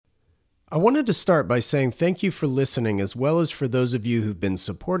I wanted to start by saying thank you for listening, as well as for those of you who've been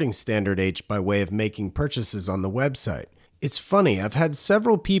supporting Standard H by way of making purchases on the website. It's funny, I've had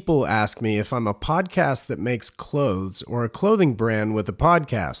several people ask me if I'm a podcast that makes clothes or a clothing brand with a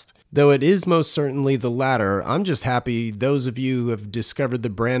podcast. Though it is most certainly the latter, I'm just happy those of you who have discovered the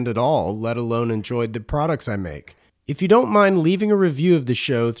brand at all, let alone enjoyed the products I make. If you don't mind leaving a review of the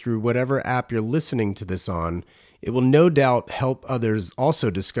show through whatever app you're listening to this on, it will no doubt help others also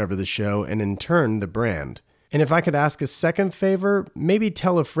discover the show and in turn the brand. And if I could ask a second favor, maybe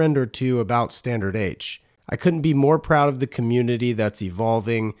tell a friend or two about Standard H. I couldn't be more proud of the community that's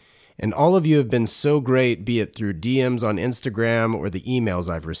evolving, and all of you have been so great, be it through DMs on Instagram or the emails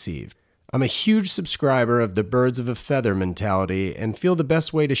I've received. I'm a huge subscriber of the birds of a feather mentality and feel the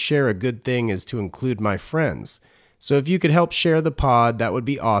best way to share a good thing is to include my friends. So if you could help share the pod, that would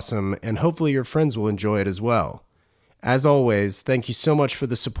be awesome, and hopefully your friends will enjoy it as well. As always, thank you so much for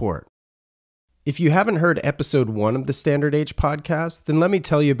the support. If you haven't heard episode 1 of the Standard H podcast, then let me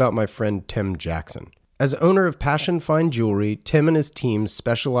tell you about my friend Tim Jackson. As owner of Passion Fine Jewelry, Tim and his team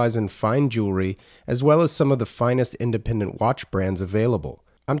specialize in fine jewelry as well as some of the finest independent watch brands available.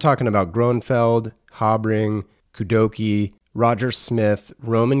 I'm talking about Groenfeld, Habring, Kudoki, Roger Smith,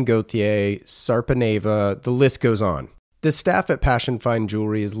 Roman Gauthier, Sarpaneva, the list goes on. The staff at Passion Fine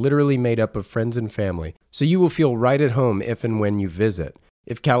Jewelry is literally made up of friends and family, so you will feel right at home if and when you visit.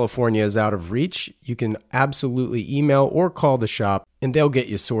 If California is out of reach, you can absolutely email or call the shop and they'll get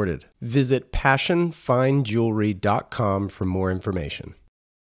you sorted. Visit passionfinejewelry.com for more information.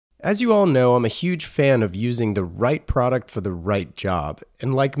 As you all know, I'm a huge fan of using the right product for the right job,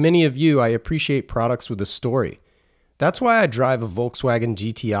 and like many of you, I appreciate products with a story. That's why I drive a Volkswagen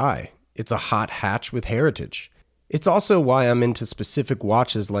GTI. It's a hot hatch with heritage. It's also why I'm into specific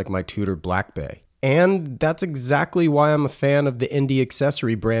watches like my Tudor Black Bay. And that's exactly why I'm a fan of the indie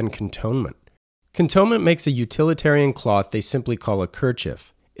accessory brand Cantonment. Cantonment makes a utilitarian cloth they simply call a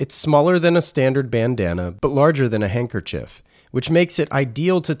kerchief. It's smaller than a standard bandana, but larger than a handkerchief, which makes it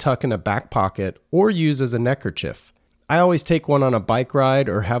ideal to tuck in a back pocket or use as a neckerchief. I always take one on a bike ride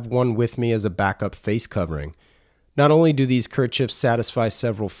or have one with me as a backup face covering. Not only do these kerchiefs satisfy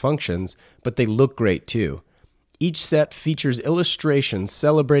several functions, but they look great too. Each set features illustrations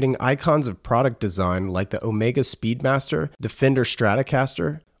celebrating icons of product design like the Omega Speedmaster, the Fender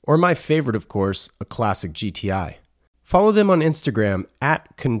Stratocaster, or my favorite, of course, a classic GTI. Follow them on Instagram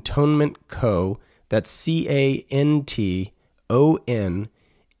at Cantonment Co. That's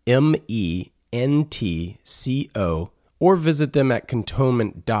CantonmentCo, or visit them at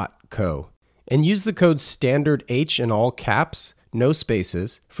cantonment.co. And use the code STANDARDH in all caps, no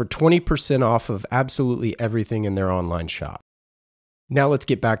spaces, for 20% off of absolutely everything in their online shop. Now let's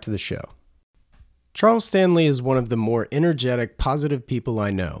get back to the show. Charles Stanley is one of the more energetic, positive people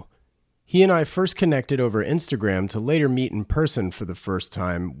I know. He and I first connected over Instagram to later meet in person for the first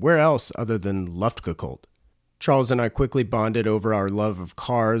time, where else other than Luftgekühlt. Charles and I quickly bonded over our love of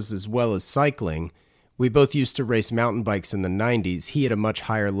cars as well as cycling. We both used to race mountain bikes in the 90s, he at a much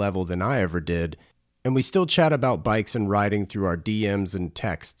higher level than I ever did, and we still chat about bikes and riding through our DMs and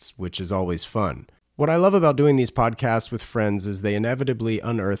texts, which is always fun. What I love about doing these podcasts with friends is they inevitably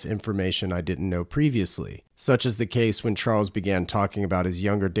unearth information I didn't know previously, such as the case when Charles began talking about his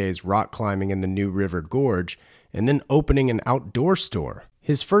younger days rock climbing in the New River Gorge and then opening an outdoor store.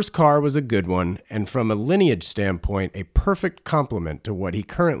 His first car was a good one, and from a lineage standpoint, a perfect complement to what he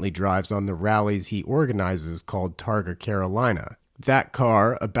currently drives on the rallies he organizes called Targa Carolina. That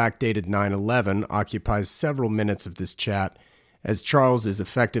car, a backdated 911, occupies several minutes of this chat, as Charles is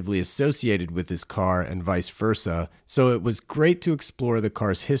effectively associated with this car and vice versa, so it was great to explore the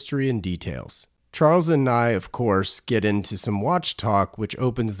car's history and details. Charles and I, of course, get into some watch talk, which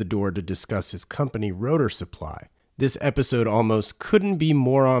opens the door to discuss his company, Rotor Supply. This episode almost couldn't be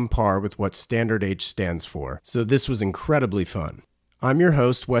more on par with what Standard H stands for, so this was incredibly fun. I'm your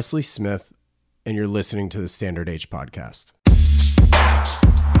host, Wesley Smith, and you're listening to the Standard H podcast.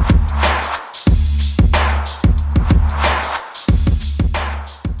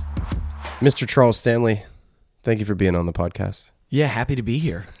 Mr. Charles Stanley, thank you for being on the podcast. Yeah, happy to be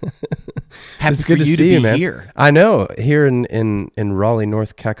here. Happy it's for good to you see to you, be man. here. I know, here in Raleigh,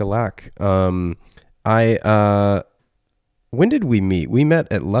 North Cackalack. When did we meet? We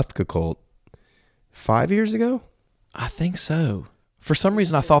met at Luftgekühlt 5 years ago? I think so. For some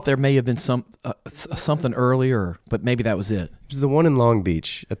reason, I thought there may have been something earlier, but maybe that was it. It was the one in Long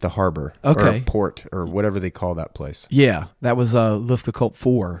Beach at the harbor. Okay. Or port, or whatever they call that place. Yeah, that was Luftgekühlt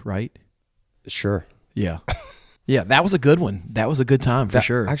 4, right? Sure. Yeah. Yeah, that was a good one. That was a good time for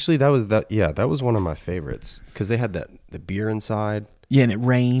sure. Actually, that was one of my favorites because they had the beer inside. Yeah, and it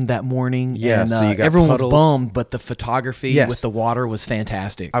rained that morning. Yeah, and, so you got everyone puddles. was bummed, but the photography Yes. with the water was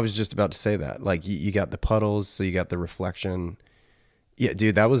fantastic. I was just about to say that. Like you got the puddles, so you got the reflection. Yeah,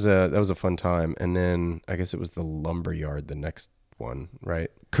 dude, that was a fun time. And then I guess it was the lumberyard, the next one, right?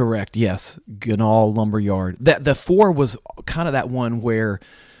 Correct. Yes, Ganal Lumberyard. The 4 was kind of that one where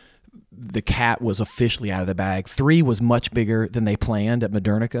the cat was officially out of the bag. 3 was much bigger than they planned at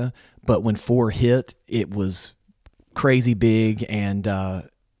Modernica, but when 4 hit, it was crazy big, and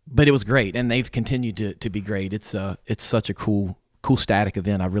but it was great, and they've continued to be great. It's such a cool static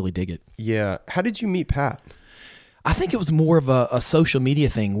event. I really dig it. Yeah. How did you meet Pat? I think it was more of a social media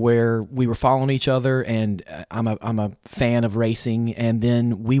thing where we were following each other, and I'm a fan of racing, and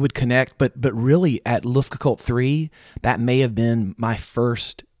then we would connect. But really, at Luftgekühlt 3, that may have been my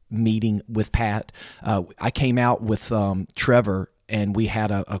first meeting with Pat. I came out with Trevor, and we had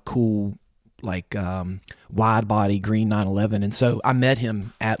a cool wide body green 911, and so I met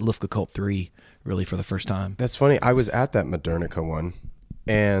him at Luftgekühlt 3 really for the first time. That's funny. I was at that Modernica one,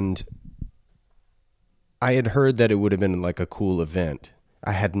 and I had heard that it would have been like a cool event.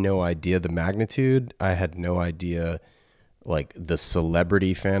 I had no idea the magnitude. I had no idea like the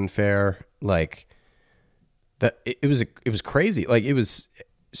celebrity fanfare. Like that it was crazy. Like it was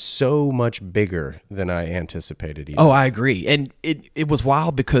so much bigger than I anticipated. Even. Oh, I agree. And it was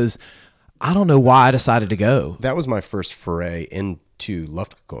wild because I don't know why I decided to go. That was my first foray into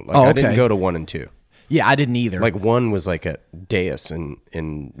Luftgekühlt. Like Oh, I didn't okay. go to 1 and 2. Yeah, I didn't either. Like 1 was like at Deus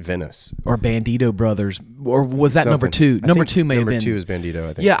in Venice. Or Bandito Brothers, or was that number Something. 2? I Number think 2 may have been. Number 2 is Bandito,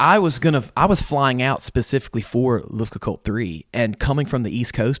 I think. Yeah, I was flying out specifically for Luftgekühlt 3, and coming from the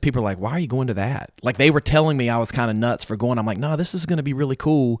East Coast, people are like, "Why are you going to that?" Like they were telling me I was kind of nuts for going. I'm like, "No, this is going to be really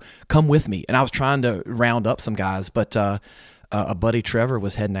cool. Come with me." And I was trying to round up some guys, but a buddy Trevor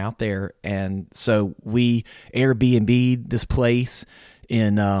was heading out there, and so we Airbnb'd this place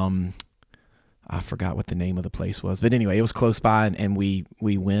in I forgot what the name of the place was, but anyway, it was close by, and we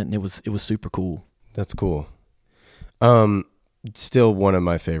went, and it was super cool. That's cool. Still one of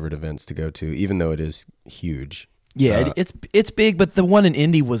my favorite events to go to, even though it is huge. Yeah, it's big, but the one in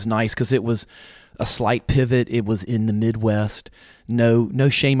Indy was nice because it was a slight pivot. It was in the Midwest. No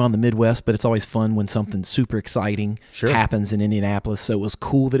shame on the Midwest, but it's always fun when something super exciting happens in Indianapolis. So it was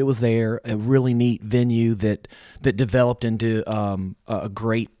cool that it was there. A really neat venue that developed into a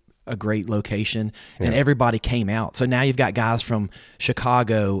great location, and everybody came out. So now you've got guys from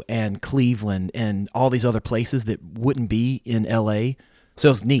Chicago and Cleveland and all these other places that wouldn't be in LA. So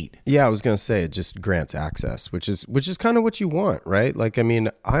it's neat. Yeah, I was going to say it just grants access, which is kind of what you want, right? Like, I mean,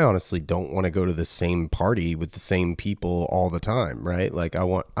 I honestly don't want to go to the same party with the same people all the time, right? Like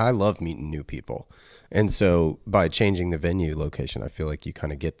I love meeting new people. And so by changing the venue location, I feel like you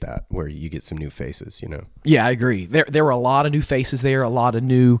kind of get that where you get some new faces, you know? Yeah, I agree. There were a lot of new faces there, a lot of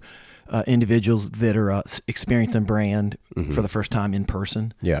new individuals that are experiencing brand for the first time in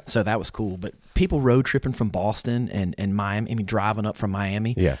person. Yeah. So that was cool. But people road tripping from Boston and Miami, I mean, driving up from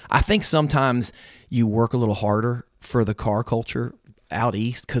Miami. Yeah. I think sometimes you work a little harder for the car culture out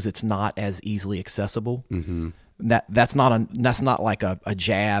east because it's not as easily accessible. Mm-hmm. That's not like a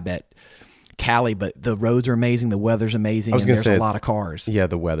jab at Cali, but the roads are amazing, the weather's amazing, and there's a lot of cars. Yeah,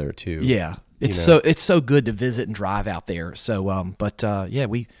 the weather too. Yeah. It's so good to visit and drive out there. So yeah,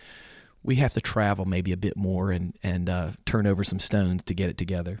 we have to travel maybe a bit more and turn over some stones to get it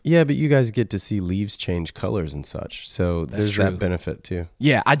together. Yeah, but you guys get to see leaves change colors and such. So there's that benefit too.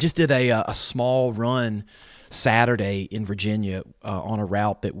 Yeah, I just did a small run Saturday in Virginia on a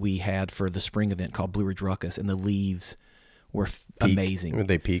route that we had for the spring event called Blue Ridge Ruckus, and the leaves were amazing. Would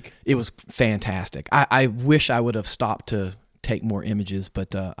they peak? It was fantastic. I wish I would have stopped to take more images,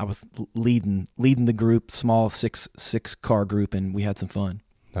 but I was leading the group, small six car group, and we had some fun.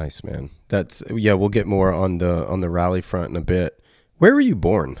 Nice, man. We'll get more on the rally front in a bit. Where were you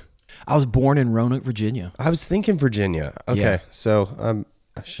born? I was born in Roanoke, Virginia. I was thinking Virginia. Okay, Yeah. so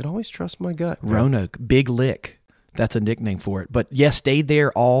I should always trust my gut. Roanoke, Big Lick. That's a nickname for it. But yeah, stayed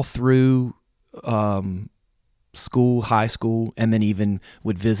there all through school, high school, and then even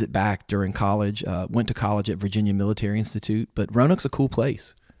would visit back during college. Went to college at Virginia Military Institute. But Roanoke's a cool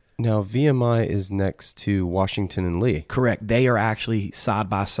place. Now, VMI is next to Washington and Lee. Correct. They are actually side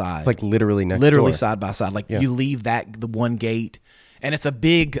by side. Like literally next Literally door. side by side. Like Yeah. you leave the one gate, and it's a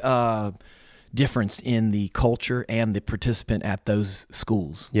big difference in the culture and the participant at those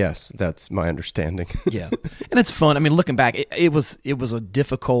schools. Yes, that's my understanding. Yeah, and it's fun. I mean, looking back, it was a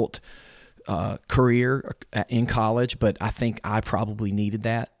difficult career in college, but I think I probably needed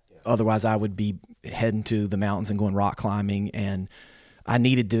that. Otherwise, I would be heading to the mountains and going rock climbing, and I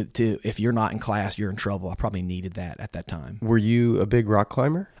needed to, if you're not in class, you're in trouble. I probably needed that at that time. Were you a big rock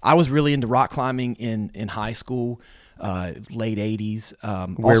climber? I was really into rock climbing in high school, late 80s.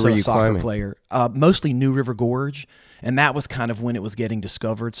 Where also were you a soccer climbing? player. Mostly New River Gorge. And that was kind of when it was getting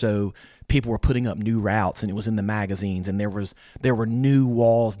discovered. So people were putting up new routes, and it was in the magazines, and there were new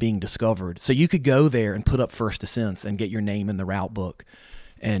walls being discovered. So you could go there and put up first ascents and get your name in the route book.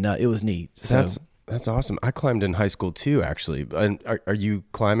 And it was neat. So That's awesome. I climbed in high school too, actually. And are you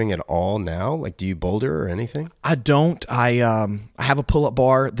climbing at all now? Like, do you boulder or anything? I don't. I have a pull-up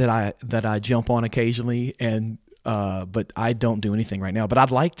bar that I jump on occasionally, and but I don't do anything right now. But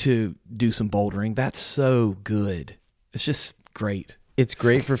I'd like to do some bouldering. That's so good. It's just great. It's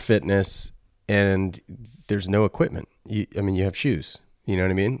great for fitness, and there's no equipment. You have shoes. You know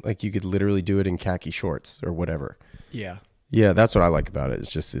what I mean? Like, you could literally do it in khaki shorts or whatever. Yeah. Yeah, that's what I like about it.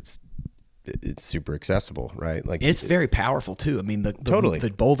 It's just it's super accessible, right? Like, it's very powerful too. I mean, Totally.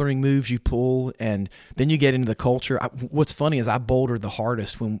 the bouldering moves you pull, and then you get into the culture. What's funny is I bouldered the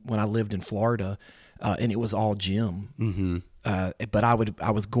hardest when I lived in Florida, and it was all gym. Mm-hmm. But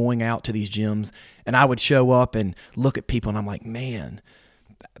I was going out to these gyms, and I would show up and look at people, and I'm like, man,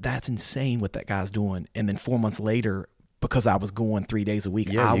 that's insane what that guy's doing. And then 4 months later, because I was going 3 days a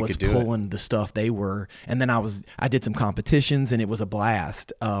week, I was pulling the stuff they were. And then I did some competitions, and it was a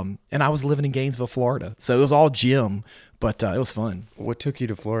blast. And I was living in Gainesville, Florida. So it was all gym, but it was fun. What took you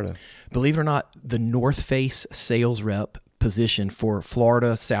to Florida? Believe it or not, the North Face sales rep position for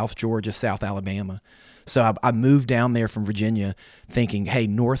Florida, South Georgia, South Alabama. So I moved down there from Virginia thinking, hey,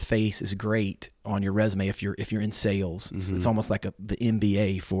 North Face is great on your resume if you're in sales. Mm-hmm. It's almost like the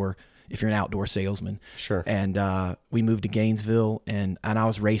MBA for if you're an outdoor salesman. Sure. And we moved to Gainesville, and I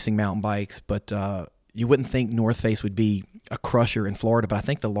was racing mountain bikes, but you wouldn't think North Face would be a crusher in Florida, but I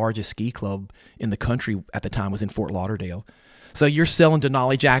think the largest ski club in the country at the time was in Fort Lauderdale. So you're selling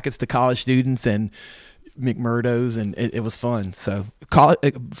Denali jackets to college students and McMurdo's, and it was fun. So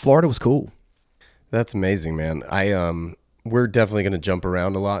Florida was cool. That's amazing, man. We're definitely going to jump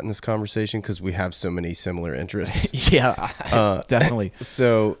around a lot in this conversation because we have so many similar interests. Yeah, definitely.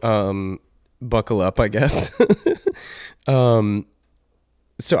 So buckle up, I guess.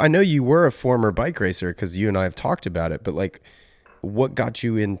 So I know you were a former bike racer because you and I have talked about it, but like, what got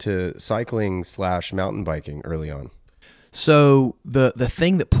you into cycling / mountain biking early on? So the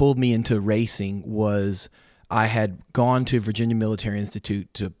thing that pulled me into racing was I had gone to Virginia Military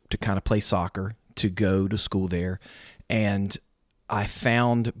Institute to kind of play soccer, to go to school there. And I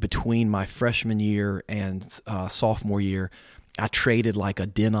found between my freshman year and sophomore year, I traded like a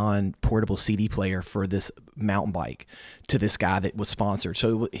Denon portable CD player for this mountain bike to this guy that was sponsored.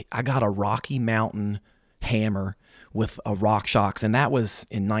 So I got a Rocky Mountain Hammer with a RockShox, and that was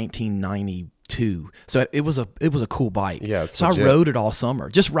in 1992. So it was a cool bike. Yeah, so legit. I rode it all summer,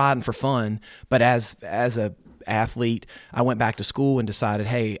 just riding for fun. But as a athlete, I went back to school and decided,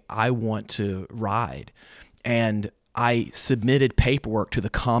 hey, I want to ride. And I submitted paperwork to the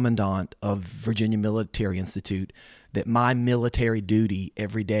commandant of Virginia Military Institute that my military duty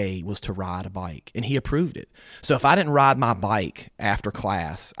every day was to ride a bike, and he approved it. So if I didn't ride my bike after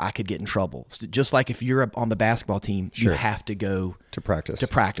class, I could get in trouble. Just like if you're on the basketball team, Sure. you have to go To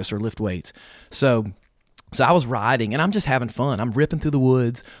practice or lift weights. So I was riding, and I'm just having fun. I'm ripping through the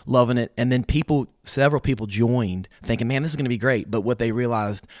woods, loving it. And then several people joined thinking, man, this is going to be great. But what they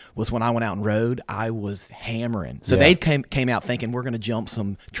realized was when I went out and rode, I was hammering. So they came out thinking we're going to jump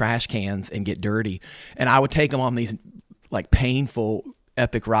some trash cans and get dirty. And I would take them on these like painful,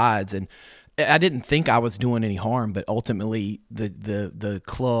 epic rides. And I didn't think I was doing any harm, but ultimately the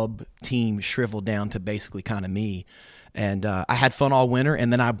club team shriveled down to basically kind of me. And I had fun all winter,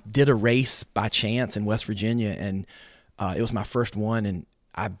 and then I did a race by chance in West Virginia, and it was my first one, and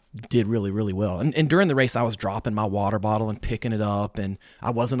I did really, really well. And during the race, I was dropping my water bottle and picking it up, and I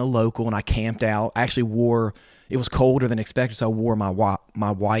wasn't a local, and I camped out. I actually it was colder than expected, so I wore my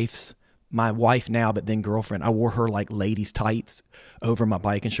wife now, but then girlfriend, I wore her like ladies' tights over my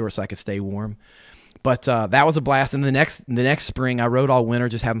biking shorts so I could stay warm. But that was a blast. And the next spring, I rode all winter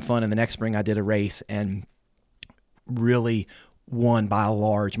just having fun, and the next spring I did a race, and really won by a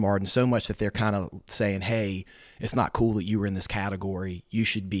large margin, so much that they're kind of saying, hey, it's not cool that you were in this category. You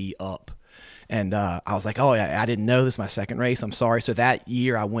should be up. And I was like, oh, I didn't know this is my second race. I'm sorry. So that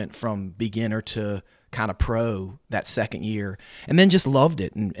year I went from beginner to kind of pro that second year, and then just loved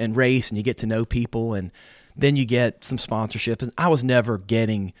it and race, and you get to know people, and then you get some sponsorship. And I was never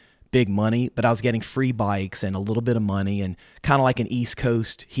getting big money, but I was getting free bikes and a little bit of money, and kind of like an East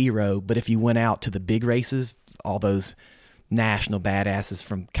Coast hero. But if you went out to the big races, all those national badasses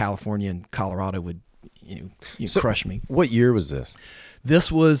from California and Colorado would crush me. What year was this?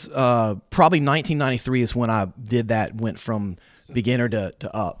 This was probably 1993 is when I did that, went from beginner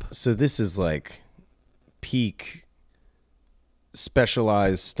to up. So this is like peak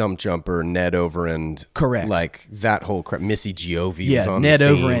specialized stump jumper, Ned Overend. Correct. Like that whole crap. Missy Giove was on Ned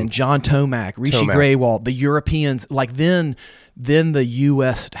the scene. Overend, John Tomac, Rishi Grewal, the Europeans. Like then the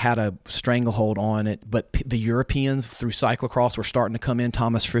U.S. had a stranglehold on it, but the Europeans through cyclocross were starting to come in.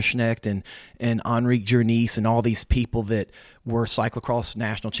 Thomas Frischknecht and Henrique Journies and all these people that were cyclocross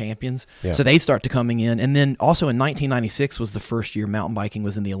national champions. Yeah. So they start to coming in. And then also in 1996 was the first year mountain biking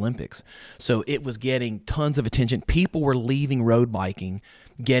was in the Olympics. So it was getting tons of attention. People were leaving road biking,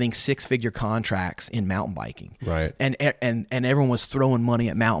 getting six-figure contracts in mountain biking. Right. And everyone was throwing money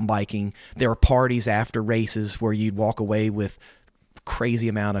at mountain biking. There were parties after races where you'd walk away with crazy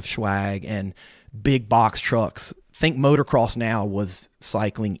amount of swag and big box trucks. Think motocross now was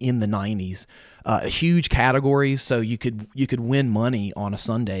cycling in the 90s. Huge categories, so you could win money on a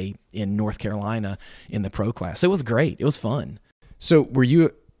Sunday in North Carolina in the pro class. So it was great. It was fun. So were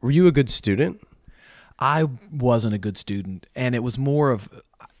you a good student? I wasn't a good student, and it was more of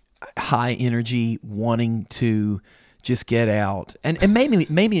high energy, wanting to just get out, and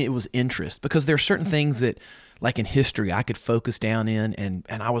maybe it was interest, because there are certain things that, like in history, I could focus down in, and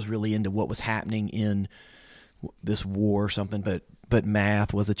I was really into what was happening in this war or something, but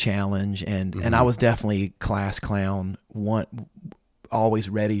math was a challenge, and I was definitely class clown, always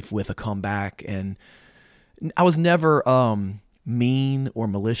ready with a comeback, and I was never mean or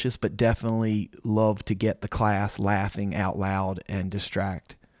malicious, but definitely loved to get the class laughing out loud and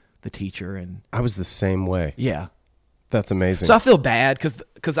distract the teacher. And I was the same way. Yeah. That's amazing. So I feel bad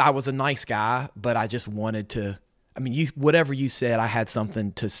because I was a nice guy, but I just wanted to, I mean, whatever you said, I had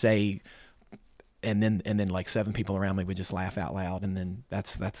something to say, and then like seven people around me would just laugh out loud, and then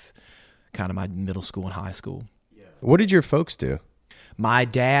that's kind of my middle school and high school. Yeah. What did your folks do? My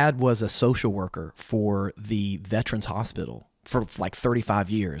dad was a social worker for the Veterans Hospital for like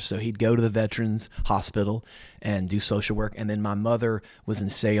 35 years. So he'd go to the Veterans Hospital and do social work. And then my mother was in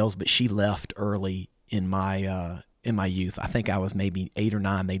sales, but she left early in my youth. I think I was maybe 8 or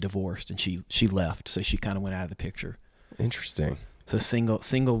 9. They divorced, and she left. So she kind of went out of the picture. Interesting. So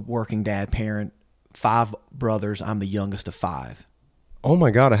single working dad, parent, 5 brothers. I'm the youngest of 5. Oh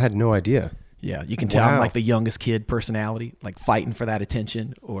my God. I had no idea. Yeah. You can tell I'm like the youngest kid personality, like fighting for that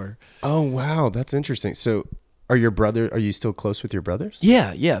attention Oh, wow. That's interesting. So are you still close with your brothers?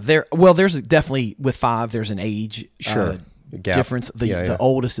 Yeah. There's definitely, with 5, there's an age difference. The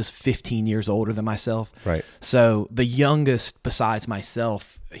oldest is 15 years older than myself. Right. So the youngest, besides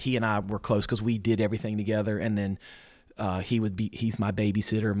myself, he and I were close because we did everything together. And then he's my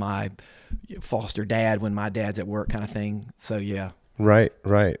babysitter, my foster dad when my dad's at work, kind of thing. So yeah. Right.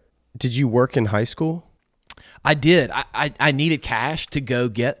 Did you work in high school? I did. I needed cash to go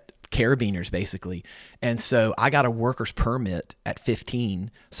get carabiners, basically. And so I got a worker's permit at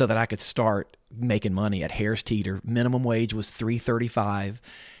 15 so that I could start making money at Harris Teeter. Minimum wage was $3.35.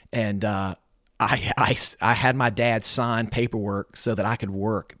 And I had my dad sign paperwork so that I could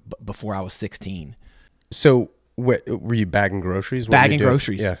work before I was 16. So were you bagging groceries? Bagging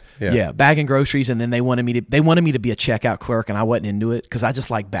groceries. Yeah. Bagging groceries. And then they wanted me to be a checkout clerk, and I wasn't into it because I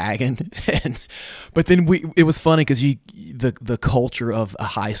just like bagging. But then it was funny because the culture of a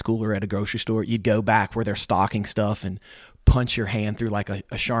high schooler at a grocery store, you'd go back where they're stocking stuff and punch your hand through like a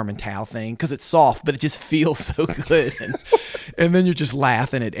Charmin towel thing because it's soft, but it just feels so good. And then you're just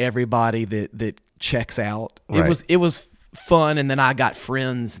laughing at everybody that checks out. Right. It was fun, and then I got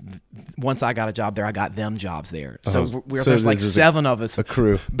friends. Once I got a job there, I got them jobs there. So there's like 7 of us, a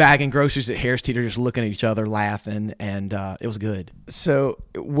crew, bagging groceries at Harris Teeter, just looking at each other, laughing, and it was good. So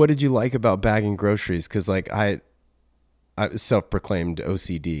what did you like about bagging groceries? Because like I self-proclaimed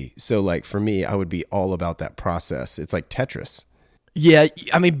OCD, so like for me, I would be all about that process. It's like Tetris. Yeah,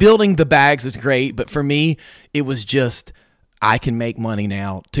 I mean, building the bags is great, but for me, it was just I can make money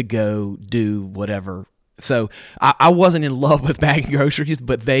now to go do whatever. So I wasn't in love with bagging groceries,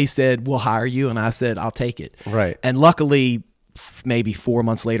 but they said, we'll hire you. And I said, I'll take it. Right. And luckily, maybe 4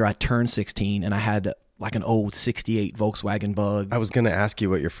 months later, I turned 16 and I had like an old 68 Volkswagen Bug. I was going to ask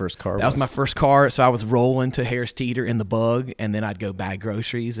you what your first car was. That was my first car. So I was rolling to Harris Teeter in the Bug, and then I'd go bag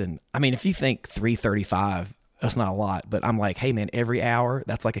groceries. And I mean, if you think $3.35, that's not a lot, but I'm like, hey man, every hour,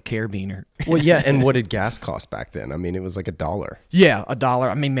 that's like a carabiner. Well, yeah. And what did gas cost back then? I mean, it was like $1. Yeah, $1.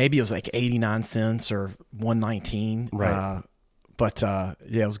 I mean, maybe it was like 89 cents or 1.19. Right. But yeah,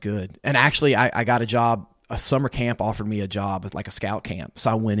 it was good. And actually, I got a job. A summer camp offered me a job at like a scout camp. So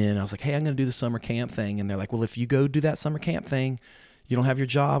I went in and I was like, hey, I'm going to do the summer camp thing. And they're like, well, if you go do that summer camp thing, you don't have your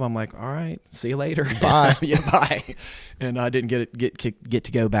job? I'm like, all right, see you later. Bye. Yeah, bye. And I didn't get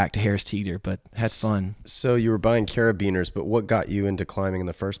to go back to Harris Teeter, but had fun. So you were buying carabiners, but what got you into climbing in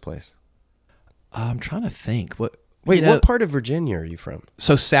the first place? I'm trying to think. What part of Virginia are you from?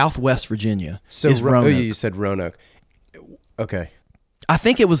 So Southwest Virginia So is Roanoke. you said Roanoke. Okay. I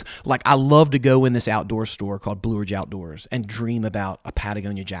think it was like I love to go in this outdoor store called Blue Ridge Outdoors and dream about a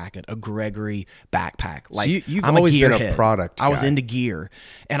Patagonia jacket, a Gregory backpack. Like so you've I'm always a been a product guy. I was into gear,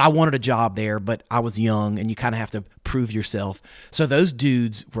 and I wanted a job there, but I was young, and you kind of have to prove yourself. So those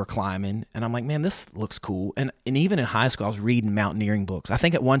dudes were climbing, and I'm like, man, this looks cool. And even in high school, I was reading mountaineering books. I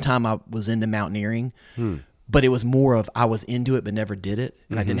think at one time I was into mountaineering. But it was more of I was into it but never did it,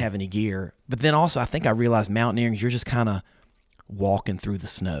 and I didn't have any gear. But then also I think I realized mountaineering, you're just kind of walking through the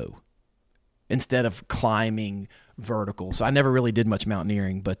snow instead of climbing vertical. So I never really did much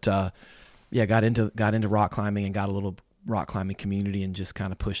mountaineering, but got into rock climbing and got a little rock climbing community and just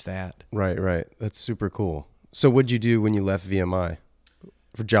kind of pushed that. Right. That's super cool. So what'd you do when you left VMI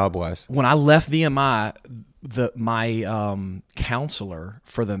for job wise? When I left VMI, my counselor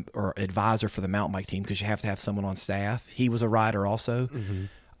or advisor for the mountain bike team, because you have to have someone on staff, he was a rider also.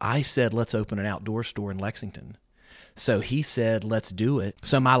 I said, let's open an outdoor store in Lexington. So he said, let's do it.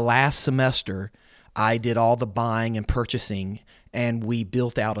 So my last semester, I did all the buying and purchasing, and we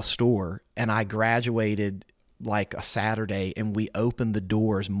built out a store, and I graduated like a Saturday, and we opened the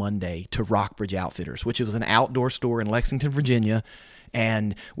doors Monday to Rockbridge Outfitters, which was an outdoor store in Lexington, Virginia.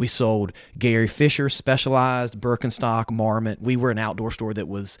 And we sold Gary Fisher, Specialized, Birkenstock, Marmot. We were an outdoor store that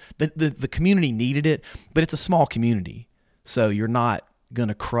was, the community needed it, but it's a small community. So you're not going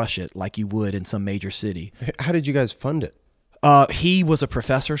to crush it like you would in some major city. How did you guys fund it? He was a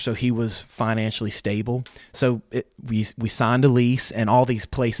professor, so he was financially stable. So we signed a lease, and all these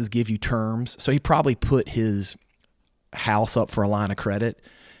places give you terms. So he probably put his house up for a line of credit.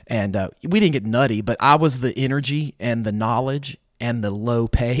 And we didn't get nutty, but I was the energy and the knowledge and the low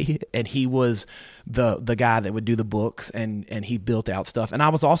pay, and he was the guy that would do the books, and he built out stuff. And I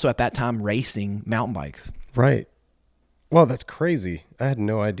was also at that time racing mountain bikes. Right. Well, that's crazy. I had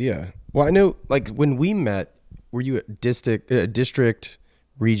no idea. Well, I know, like, when we met, were you a district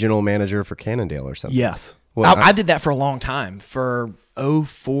regional manager for Cannondale or something? Yes. Well, I did that for a long time. For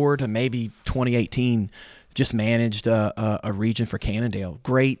 2004 to maybe 2018, just managed a region for Cannondale.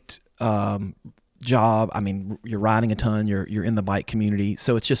 Great job. I mean, you're riding a ton. You're in the bike community,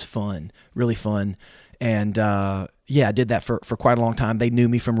 so it's just fun, really fun. And I did that for quite a long time. They knew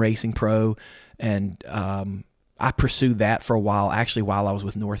me from Racing Pro, and I pursued that for a while. Actually, while I was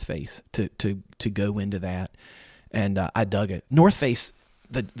with North Face, to go into that, and I dug it. North Face.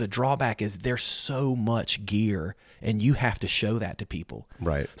 The drawback is there's so much gear, and you have to show that to people.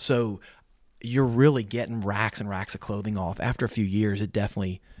 Right. So you're really getting racks and racks of clothing off. After a few years, it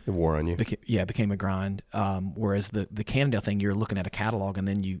definitely wore on you. Became a grind. Whereas the Cannondale thing, you're looking at a catalog, and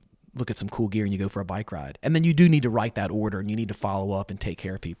then you look at some cool gear and you go for a bike ride. And then you do need to write that order, and you need to follow up and take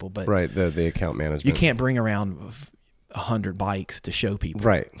care of people. But right, the account management. You can't bring around 100 bikes to show people.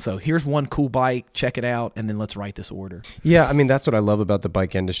 Right. So here's one cool bike, check it out, and then let's write this order. Yeah, I mean, that's what I love about the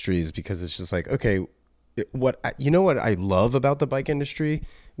bike industry, is because it's just like, okay, what I love about the bike industry,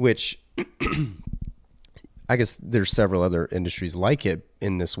 which I guess there's several other industries like it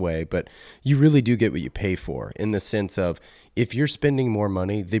in this way, but you really do get what you pay for, in the sense of, if you're spending more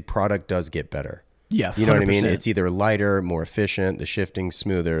money, the product does get better. Yes, you know 100%. what I mean? It's either lighter, more efficient, the shifting's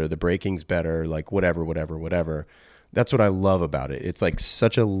smoother, the braking's better, like whatever. That's what I love about it. It's like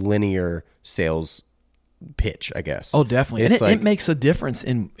such a linear sales pitch, I guess. Oh, definitely. And it makes a difference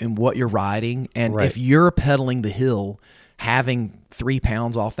in what you're riding. And right. If you're pedaling the hill, having 3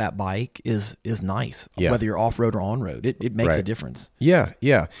 pounds off that bike is nice. Yeah. Whether you're off-road or on-road, it makes a difference. Yeah.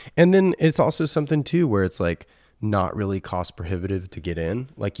 And then it's also something too where it's like not really cost prohibitive to get in.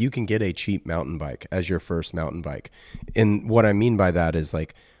 Like, you can get a cheap mountain bike as your first mountain bike. And what I mean by that is,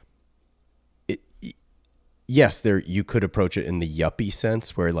 like, yes, you could approach it in the yuppie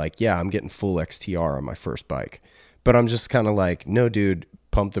sense where, like, yeah, I'm getting full XTR on my first bike. But I'm just kind of like, no, dude,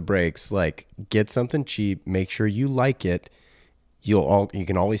 pump the brakes. Like, get something cheap, make sure you like it. You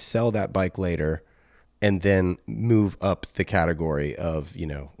can always sell that bike later, and then move up the category of,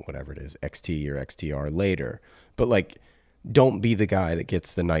 whatever it is, XT or XTR later. But, like, don't be the guy that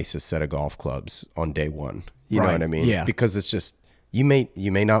gets the nicest set of golf clubs on day one. You know what I mean? Yeah. Because it's just, you may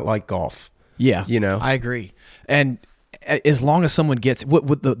not like golf. Yeah, I agree. And as long as someone gets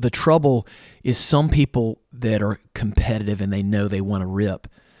what the trouble is, some people that are competitive and they know they want to rip,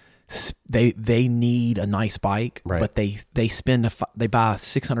 they need a nice bike, right. But they buy a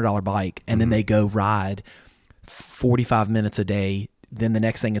 $600 bike, and then they go ride 45 minutes a day. Then the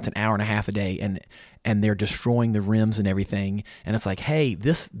next thing, it's an hour and a half a day, and they're destroying the rims and everything. And it's like, hey,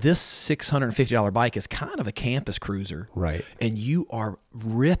 this $650 bike is kind of a campus cruiser, right? And you are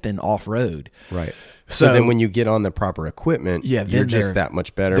ripping off road, right? So then when you get on the proper equipment, yeah, you're just that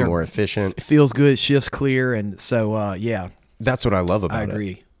much better, more efficient. It feels good, shifts clear, and so yeah, that's what I love about it. I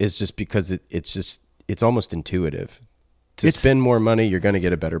agree. It's just because it's almost intuitive. To spend more money, you're going to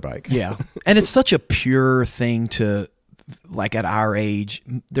get a better bike. Yeah, and it's such a pure thing to, like, at our age,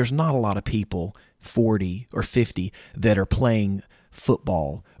 there's not a lot of people 40 or 50 that are playing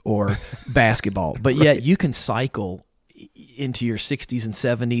football or basketball, but yet you can cycle into your 60s and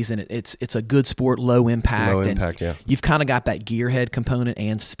 70s, and it's a good sport, low impact. Yeah. You've kind of got that gearhead component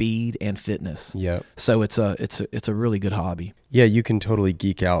and speed and fitness. Yeah. So it's a really good hobby. Yeah, you can totally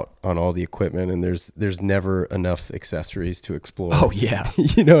geek out on all the equipment, and there's never enough accessories to explore. Oh yeah.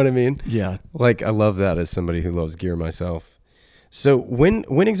 You know what I mean? Yeah. Like, I love that as somebody who loves gear myself. So when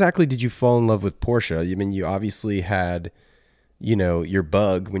exactly did you fall in love with Porsche? I mean, you obviously had, your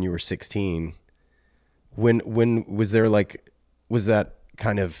bug when you were 16. When was there, like, was that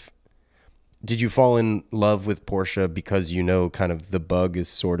kind of, did you fall in love with Porsche because kind of the bug is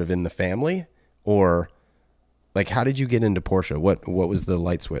sort of in the family, or like, how did you get into Porsche? What was the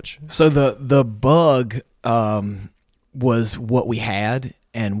light switch? So the bug was what we had,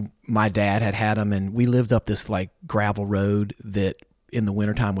 and my dad had them, and we lived up this like gravel road that in the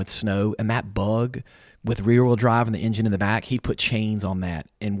wintertime would snow, and that bug with rear wheel drive and the engine in the back, he'd put chains on that,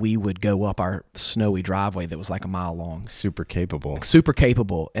 and we would go up our snowy driveway that was like a mile long. Super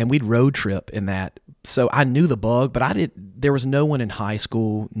capable. And we'd road trip in that. So I knew the bug, but there was no one in high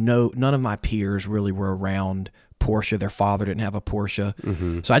school. None of my peers really were around Porsche. Their father didn't have a Porsche.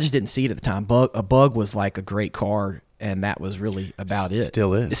 Mm-hmm. So I just didn't see it at the time. A bug was like a great car, and that was really about it.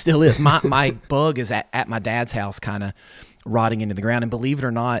 Still is. It still is. My bug is at my dad's house, kind of rotting into the ground. And believe it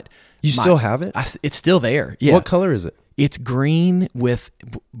or not, you still have it? It's still there. Yeah. What color is it? It's green with,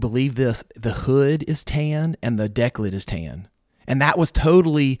 believe this, the hood is tan and the deck lid is tan. And that was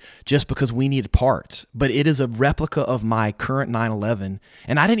totally just because we needed parts. But it is a replica of my current 911.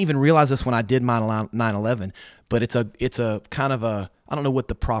 And I didn't even realize this when I did my 911. But it's a kind of a, I don't know what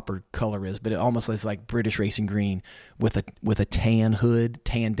the proper color is, but it almost is like British racing green with a tan hood,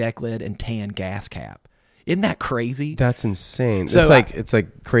 tan deck lid, and tan gas cap. Isn't that crazy? That's insane. So it's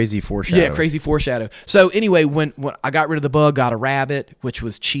like crazy foreshadow. Yeah, crazy foreshadow. So anyway, when I got rid of the bug, got a Rabbit, which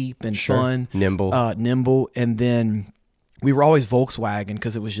was cheap and fun, nimble, and then we were always Volkswagen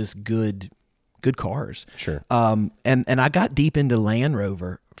because it was just good cars. Sure. And I got deep into Land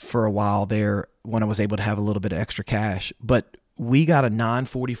Rover for a while there when I was able to have a little bit of extra cash. But we got a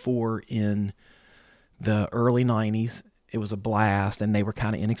 944 in the early 90s. It was a blast, and they were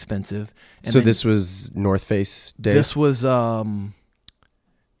kind of inexpensive. And so this was North Face days? This was,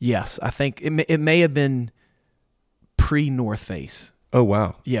 yes, I think it may have been pre-North Face. Oh,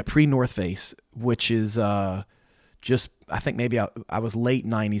 wow. Yeah, pre-North Face, which is just, I think maybe I was late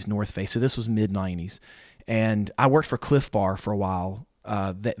 90s North Face, so this was mid-90s. And I worked for Cliff Bar for a while.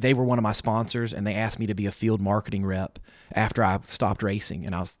 They were one of my sponsors, and they asked me to be a field marketing rep after I stopped racing.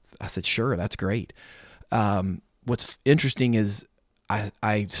 And I said, sure, that's great. What's interesting is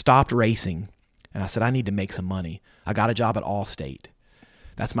I stopped racing, and I said, I need to make some money. I got a job at Allstate.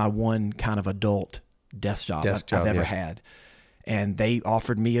 That's my one kind of adult desk job I've ever had. And they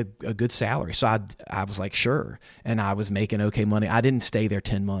offered me a good salary. So I was like, sure. And I was making okay money. I didn't stay there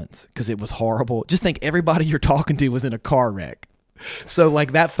 10 months because it was horrible. Just think everybody you're talking to was in a car wreck. So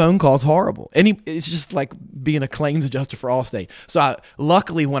like that phone call's horrible. And it's just like being a claims adjuster for Allstate. So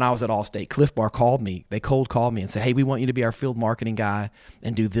luckily when I was at Allstate, Cliff Bar called me. They cold called me and said, hey, we want you to be our field marketing guy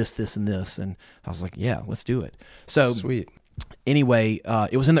and do this, this, and this. And I was like, yeah, let's do it. So sweet. Anyway,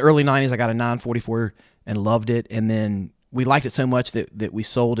 it was in the early 90s. I got a 944 and loved it. And then we liked it so much that we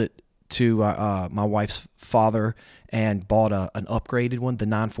sold it to my wife's father and bought an upgraded one, the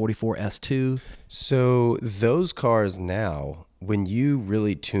 944 S2. So those cars now, when you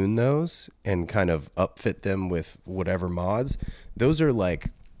really tune those and kind of upfit them with whatever mods, those are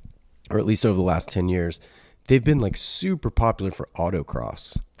like, or at least over the last 10 years, they've been like super popular for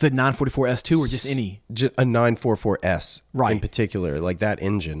autocross. The 944 S2 or just any? Just a 944S right. In particular, like that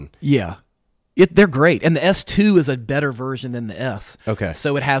engine. Yeah. They're great. And the S2 is a better version than the S. Okay.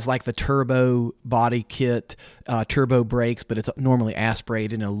 So it has like the turbo body kit, turbo brakes, but it's normally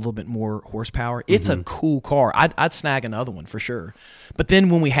aspirated and a little bit more horsepower. It's a cool car. I'd snag another one for sure. But then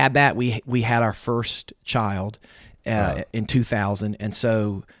when we had that, we had our first child in 2000. And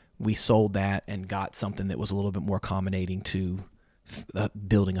so we sold that and got something that was a little bit more accommodating to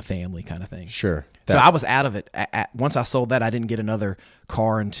building a family kind of thing. Sure. So I was out of it. Once I sold that, I didn't get another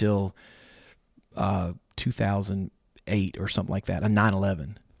car until 2008 or something like that, a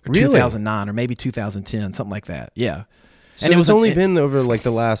 911. Or really? 2009 or maybe 2010, something like that. Yeah. So and it was only been over like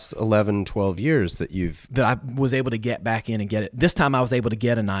the last 11, 12 years that I was able to get back in and get it. This time I was able to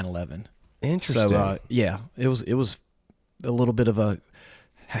get a 911. Interesting. So yeah, it was a little bit of a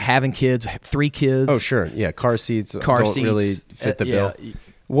having kids, 3 kids. Oh sure, yeah. Car seats really fit the bill.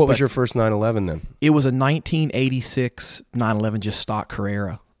 What was your first 911 then? It was a 1986 911, just stock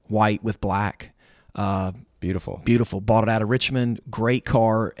Carrera, white with black. Beautiful. Bought it out of Richmond. Great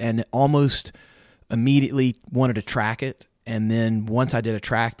car, and almost immediately wanted to track it. And then once I did a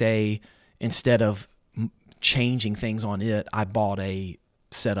track day, instead of changing things on it, I bought a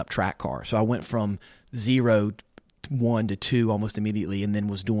set-up track car. So I went from 0 to 1 to 2 almost immediately, and then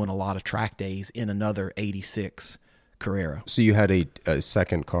was doing a lot of track days in another 86 Carrera. So you had a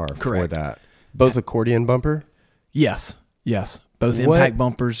second car Correct. For that. Both accordion bumper? Yes. Both impact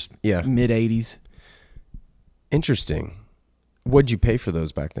bumpers, yeah. mid-80s. Interesting. What'd you pay for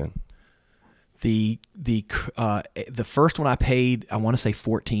those back then? The first one I paid, I want to say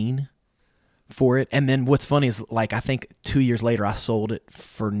 14 for it. And then what's funny is, like, I think 2 years later I sold it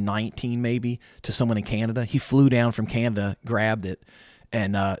for 19 maybe to someone in Canada. He flew down from Canada, grabbed it,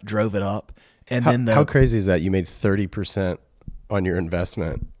 and drove it up. And how crazy is that? You made 30% on your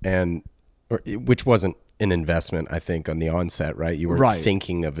investment, which wasn't an investment, I think, on the onset, right? You weren't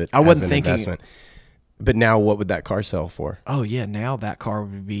thinking of it as an investment. But now what would that car sell for? Oh yeah, now that car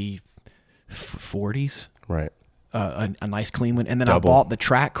would be 40s. Right. A nice clean one. And then Double. I bought the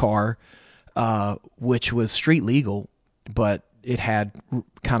track car, which was street legal, but it had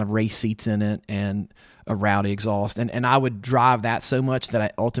kind of race seats in it and a rowdy exhaust. And I would drive that so much that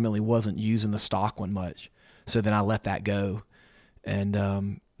I ultimately wasn't using the stock one much. So then I let that go.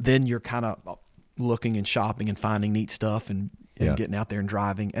 And then you're kind of looking and shopping and finding neat stuff and getting out there and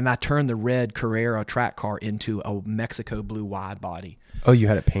driving. And I turned the red Carrera track car into a Mexico blue wide body. Oh, you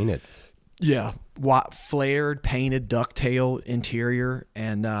had it painted? Yeah. Flared, painted, ducktail interior.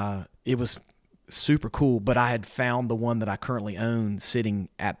 And it was super cool. But I had found the one that I currently own sitting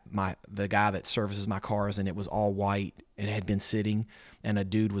at the guy that services my cars, and it was all white. And it had been sitting, and a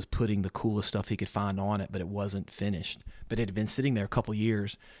dude was putting the coolest stuff he could find on it, but it wasn't finished. But it had been sitting there a couple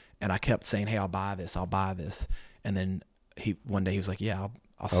years, and I kept saying, hey, I'll buy this. And then one day he was like, yeah,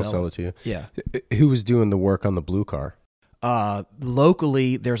 I'll sell it to you. Yeah. Who was doing the work on the blue car?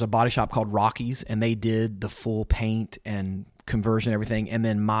 Locally, there's a body shop called Rockies, and they did the full paint and conversion, everything. And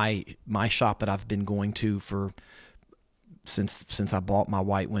then my shop that I've been going to since I bought my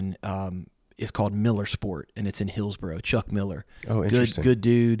white one is called Miller Sport, and it's in Hillsboro. Chuck Miller. Oh, interesting. Good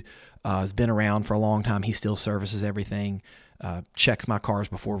dude. Has been around for a long time. He still services everything. Checks my cars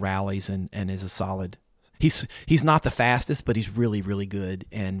before rallies and is a solid. He's not the fastest, but he's really, really good,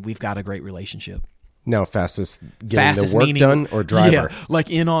 and we've got a great relationship. Now, fastest the work done or driver? Yeah,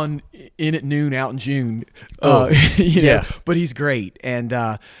 like in at noon, out in June. Yeah. But he's great, and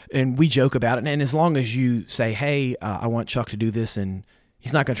we joke about it. And as long as you say, hey, I want Chuck to do this, and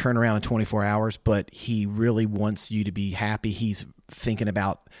he's not going to turn around in 24 hours, but he really wants you to be happy. He's thinking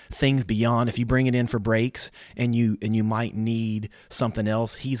about things beyond. If you bring it in for brakes and you might need something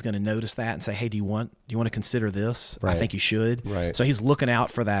else, he's going to notice that and say, hey, do you want to consider this? Right. I think you should. Right. So he's looking out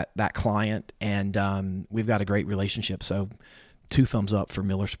for that client, and we've got a great relationship. So 2 thumbs up for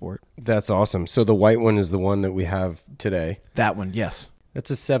Miller Sport. That's awesome. So the white one is the one that we have today. That one, yes.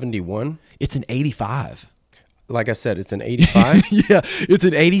 That's a 71? It's an 85. Like I said, it's an 85? Yeah, it's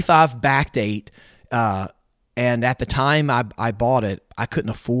an 85 back date. And at the time I bought it, I couldn't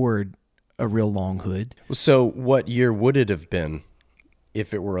afford a real long hood. So what year would it have been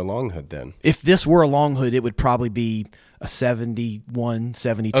if it were a long hood then? If this were a long hood, it would probably be a 71,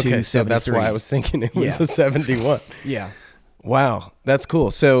 72, okay, so 73. That's why I was thinking it was a 71. Yeah. Wow, that's cool.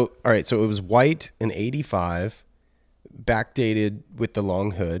 So, all right, so it was white and 85, backdated with the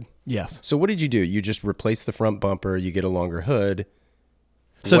long hood. Yes. So what did you do? You just replace the front bumper, you get a longer hood.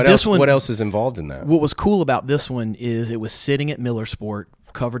 So what else is involved in that? What was cool about this one is it was sitting at Miller Sport,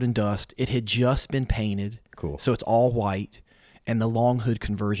 covered in dust. It had just been painted. Cool. So it's all white, and the long hood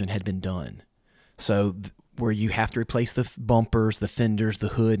conversion had been done. So where you have to replace the bumpers, the fenders, the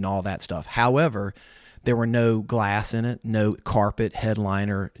hood, and all that stuff. However, there were no glass in it, no carpet,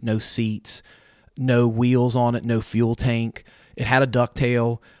 headliner, no seats, no wheels on it, no fuel tank. It had a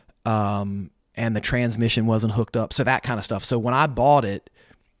ducktail, and the transmission wasn't hooked up. So that kind of stuff. So when I bought it,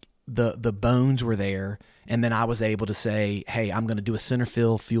 the bones were there, and then I was able to say, hey, I'm going to do a center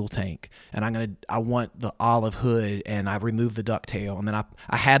fill fuel tank, and I want the olive hood, and I removed the ducktail, and then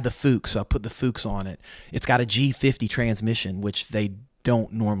I had the Fuchs, so I put the Fuchs on it. It's got a G50 transmission, which they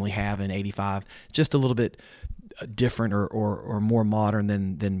don't normally have in 85, just a little bit different or more modern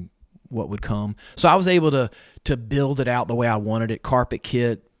than what would come. So I was able to build it out the way I wanted it, carpet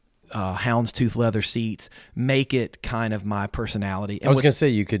kit, houndstooth leather seats, make it kind of my personality. And I was going to say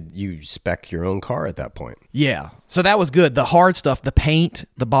you spec your own car at that point. Yeah. So that was good. The hard stuff, the paint,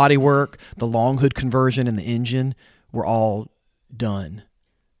 the bodywork, the long hood conversion, and the engine were all done.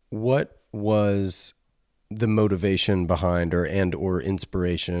 What was the motivation behind or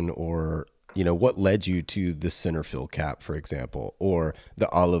inspiration, or what led you to the center fill cap, for example, or the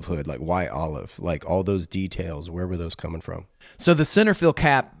olive hood? Like, why olive? Like, all those details, where were those coming from? So the center fill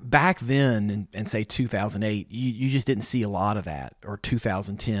cap back then, and say 2008, you just didn't see a lot of that, or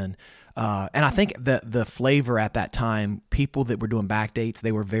 2010. And I think that the flavor at that time, people that were doing backdates,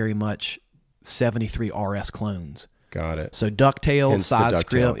 they were very much 73 RS clones. Got it. So ducktail, side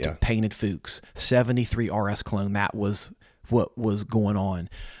script, yeah. Painted Fuchs, 73 RS clone. That was what was going on.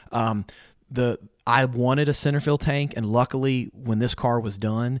 I wanted a center fill tank, and luckily when this car was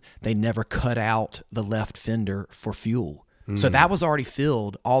done, they never cut out the left fender for fuel. So that was already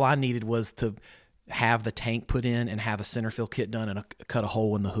filled. All I needed was to have the tank put in and have a center fill kit done and cut a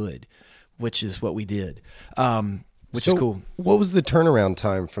hole in the hood, which is what we did, which is cool. What was the turnaround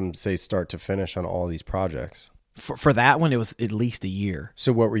time from, say, start to finish on all these projects? For that one, it was at least a year.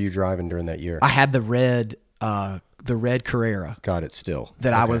 So what were you driving during that year? I had the red Carrera. Got it. Still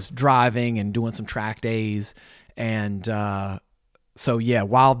that I was driving and doing some track days, and so yeah.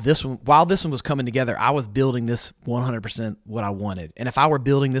 While this one was coming together, I was building this 100% what I wanted. And if I were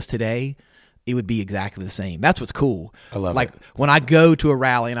building this today, it would be exactly the same. That's what's cool. I love like it. When I go to a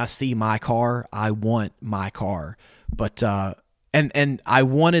rally and I see my car, I want my car. But and I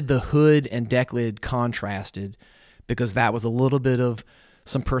wanted the hood and deck lid contrasted because that was a little bit of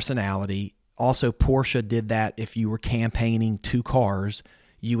some personality. Also, Porsche did that. If you were campaigning two cars,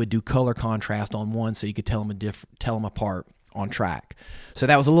 you would do color contrast on one so you could tell them apart on track. So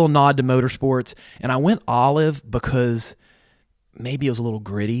that was a little nod to motorsports. And I went olive because maybe it was a little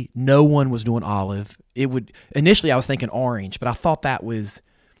gritty. No one was doing olive. Initially I was thinking orange, but I thought that was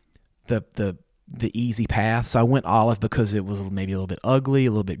the easy path. So I went olive because it was maybe a little bit ugly, a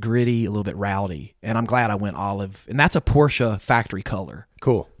little bit gritty, a little bit rowdy. And I'm glad I went olive. And that's a Porsche factory color.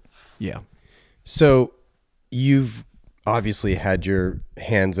 Cool. Yeah. So you've obviously had your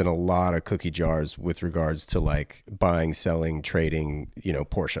hands in a lot of cookie jars with regards to like buying, selling, trading,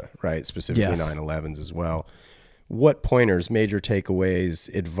 Porsche, right? Specifically 911s as well. What pointers, major takeaways,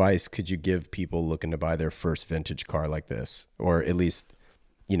 advice could you give people looking to buy their first vintage car like this? Or at least,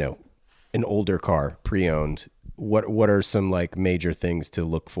 an older car, pre-owned? What are some like major things to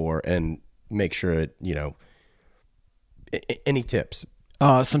look for and make sure it, any tips?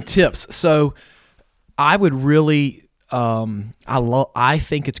 Some tips. So I would really, I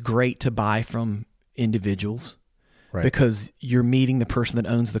think it's great to buy from individuals, right? Because you're meeting the person that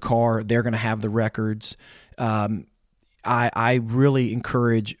owns the car. They're going to have the records. I really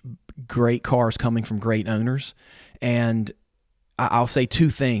encourage great cars coming from great owners. And I'll say two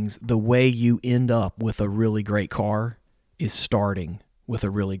things. The way you end up with a really great car is starting with a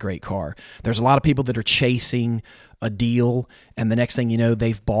really great car. There's a lot of people that are chasing a deal, and the next thing you know,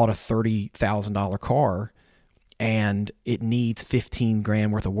 they've bought a $30,000 car and it needs $15,000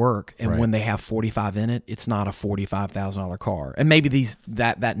 worth of work. And when they have 45 in it, it's not a $45,000 car. And maybe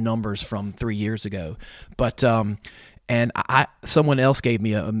that number's from 3 years ago. But, and someone else gave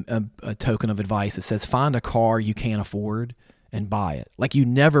me a token of advice that says, find a car you can't afford and buy it. Like, you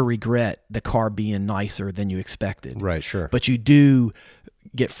never regret the car being nicer than you expected. Right, sure. But you do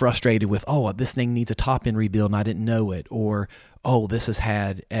get frustrated with, oh, this thing needs a top end rebuild and I didn't know it, or oh, this has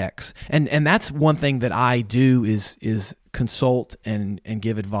had X. And that's one thing that I do is consult and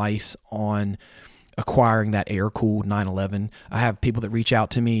give advice on acquiring that air-cooled 911. I have people that reach out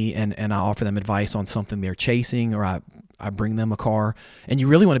to me and I offer them advice on something they're chasing, or I bring them a car. And you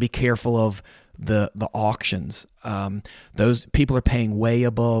really want to be careful of the auctions. Those people are paying way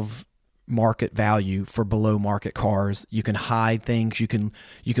above market value for below market cars. You can hide things. You can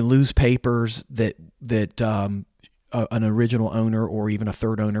lose papers that an original owner or even a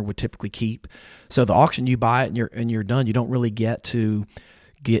third owner would typically keep. So the auction, you buy it and you're done. You don't really get to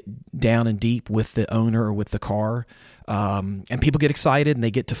get down and deep with the owner or with the car. And people get excited and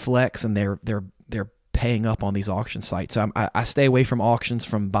they get to flex, and they're paying up on these auction sites. So I stay away from auctions,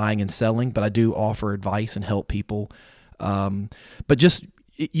 from buying and selling, but I do offer advice and help people. But just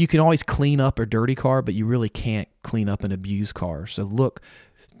you can always clean up a dirty car, but you really can't clean up an abused car. So look,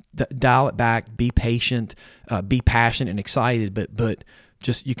 dial it back, be patient, be passionate and excited, but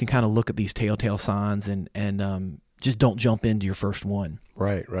just you can kind of look at these telltale signs and just don't jump into your first one.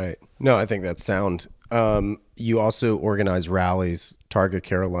 Right. No, I think that's sound. You also organize rallies, Targa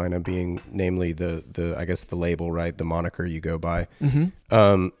Carolina being namely the I guess the label, right? The moniker you go by.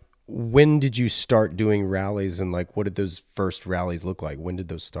 Mm-hmm. When did you start doing rallies, and like what did those first rallies look like? When did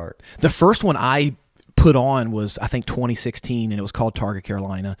those start? The first one I put on was, I think, 2016, and it was called Targa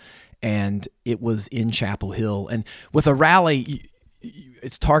Carolina, and it was in Chapel Hill. And with a rally,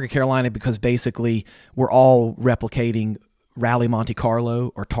 it's Targa Carolina because basically we're all replicating Rally Monte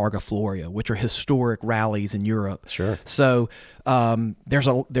Carlo or Targa Florio, which are historic rallies in Europe. Sure. So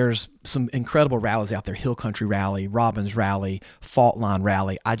there's some incredible rallies out there: Hill Country Rally, Robbins Rally, Fault Line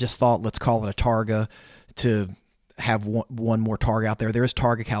Rally. I just thought, let's call it a Targa to have one more Targa out there. There is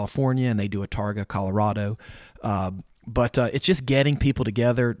Targa California, and they do a Targa Colorado. But it's just getting people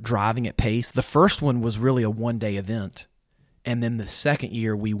together, driving at pace. The first one was really a one-day event. And then the second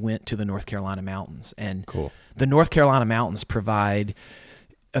year, we went to the North Carolina mountains. And cool. The North Carolina mountains provide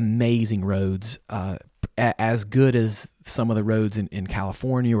amazing roads, as good as some of the roads in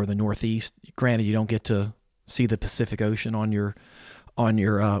California or the Northeast. Granted, you don't get to see the Pacific Ocean on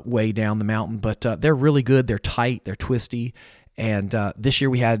your way down the mountain, but they're really good. They're tight. They're twisty. And this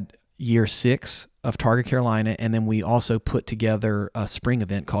year we had year 6 of Targa Carolina, and then we also put together a spring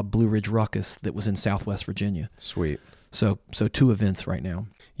event called Blue Ridge Ruckus that was in Southwest Virginia. Sweet. So 2 events right now.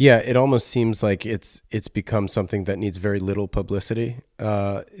 Yeah, it almost seems like it's become something that needs very little publicity.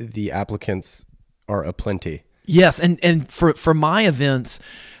 The applicants are aplenty. Yes, and for my events,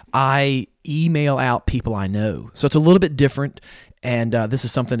 I email out people I know. So it's a little bit different, and this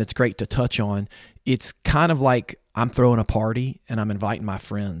is something that's great to touch on. It's kind of like I'm throwing a party and I'm inviting my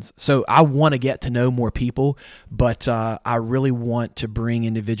friends. So I want to get to know more people, but I really want to bring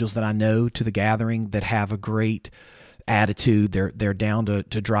individuals that I know to the gathering that have a great attitude. They're down to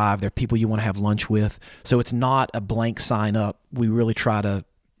drive. They're people you want to have lunch with. So it's not a blank sign up. We really try to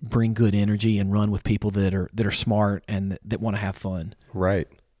bring good energy and run with people that are smart and that want to have fun. Right.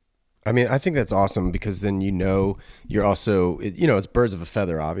 I mean, I think that's awesome because then you're also, it's birds of a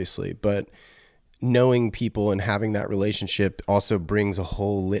feather, obviously, but knowing people and having that relationship also brings a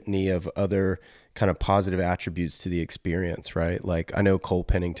whole litany of other kind of positive attributes to the experience, right? Like I know Cole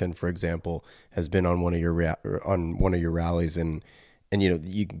Pennington, for example, has been on one of your rallies, and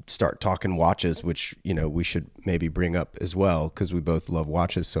you start talking watches, which we should maybe bring up as well because we both love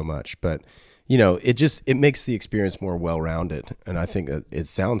watches so much. But it makes the experience more well-rounded, and I think that it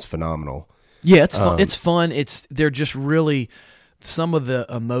sounds phenomenal. Yeah, it's fun. It's fun. They're just really some of the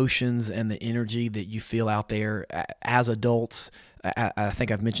emotions and the energy that you feel out there as adults. I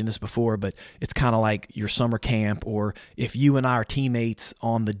think I've mentioned this before, but it's kind of like your summer camp, or if you and I are teammates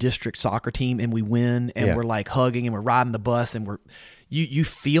on the district soccer team and we win and we're like hugging and we're riding the bus and you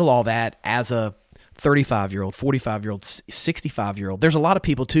feel all that as a 35-year-old, 45-year-old, 65-year-old. There's a lot of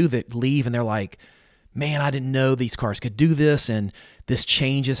people too that leave and they're like, man, I didn't know these cars could do this, and this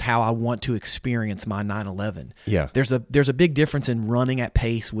changes how I want to experience my 911. Yeah. There's a big difference in running at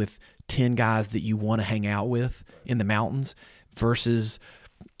pace with 10 guys that you want to hang out with in the mountains versus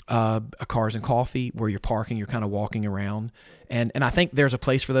a Cars and Coffee where you're parking, you're kind of walking around. And I think there's a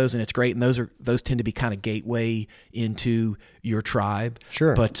place for those, and it's great. And those tend to be kind of gateway into your tribe.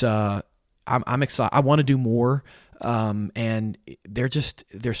 Sure. But I'm excited. I want to do more. And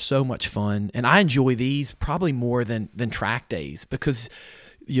they're so much fun, and I enjoy these probably more than track days because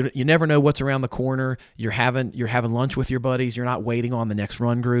you never know what's around the corner. You're having lunch with your buddies. You're not waiting on the next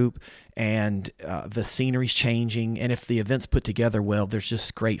run group, and the scenery's changing. And if the event's put together well, there's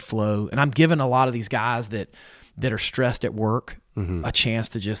just great flow. And I'm giving a lot of these guys that are stressed at work a chance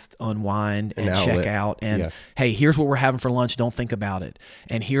to just unwind and check out. And hey, here's what we're having for lunch. Don't think about it.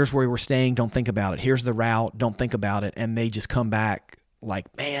 And here's where we're staying. Don't think about it. Here's the route. Don't think about it. And they just come back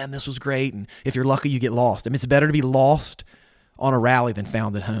like, man, this was great. And if you're lucky, you get lost. I mean, it's better to be lost on a rally than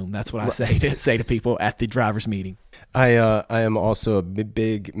found at home. That's what I say to people at the drivers meeting. I am also a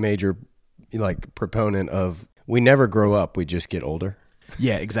big major proponent of we never grow up. We just get older.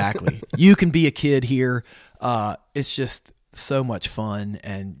 Yeah, exactly. You can be a kid here. It's just so much fun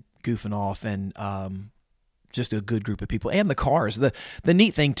and goofing off, and just a good group of people. And the cars. The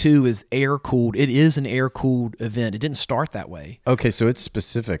neat thing too is air cooled. It is an air cooled event. It didn't start that way. Okay, so it's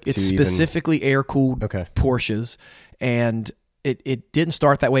specific. It's specifically air cooled Porsches, and it didn't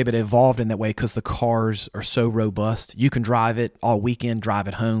start that way, but it evolved in that way because the cars are so robust. You can drive it all weekend, drive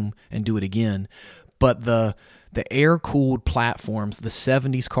it home, and do it again. But the the air-cooled platforms, the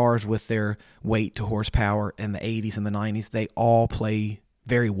 70s cars with their weight to horsepower, and the 80s and the 90s, they all play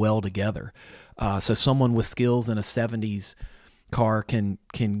very well together. So someone with skills in a 70s car can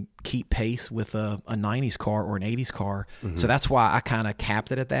keep pace with a 90s car or an 80s car. Mm-hmm. So that's why I kind of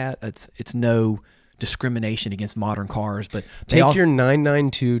capped it at that. It's no discrimination against modern cars, but take your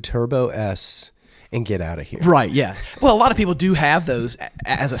 992 Turbo S and get out of here. Right, yeah. Well, a lot of people do have those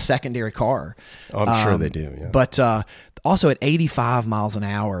as a secondary car. Oh, I'm sure they do, yeah. But also at 85 miles an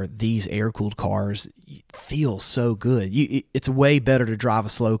hour, these air-cooled cars feel so good. It's way better to drive a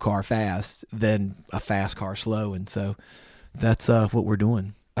slow car fast than a fast car slow, and so that's what we're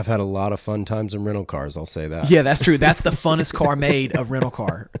doing. I've had a lot of fun times in rental cars, I'll say that. Yeah, that's true. That's the funnest car made, a rental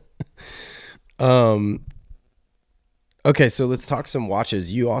car. Okay, so let's talk some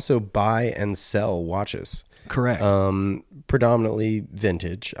watches. You also buy and sell watches. Correct. Predominantly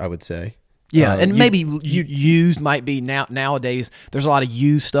vintage, I would say. Yeah, and maybe used might be nowadays. There's a lot of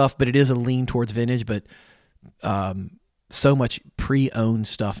used stuff, but it is a lean towards vintage. But so much pre-owned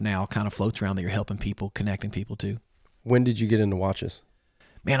stuff now kind of floats around that you're helping people, connecting people to. When did you get into watches?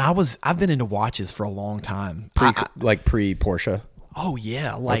 Man, I've been into watches for a long time. Pre Porsche. Oh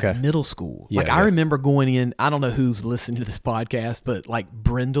yeah, middle school. Yeah, I remember going in, I don't know who's listening to this podcast, but like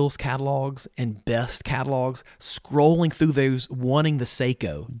Brindle's catalogs and Best catalogs, scrolling through those, wanting the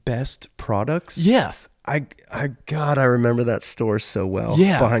Seiko. Best products? Yes. I remember that store so well.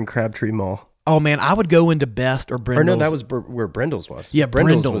 Yeah. Behind Crabtree Mall. Oh man, I would go into Best or Brindle's. Or no, that was where Brindle's was. Yeah,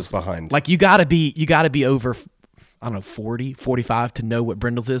 Brindle's was behind. Like you gotta be over, I don't know, 40, 45 to know what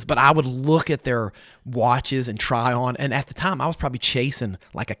Brindle's is. But I would look at their watches and try on. And at the time, I was probably chasing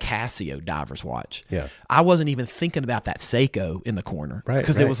like a Casio diver's watch. Yeah. I wasn't even thinking about that Seiko in the corner. Right.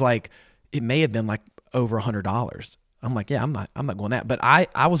 Because it was like, it may have been like over $100. I'm like, yeah, I'm not going that. But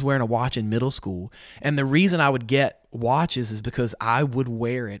I was wearing a watch in middle school. And the reason I would get watches is because I would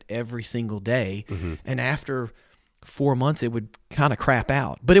wear it every single day. Mm-hmm. And after 4 months, it would kind of crap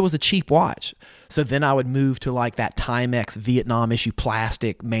out, but it was a cheap watch. So then I would move to like that Timex Vietnam issue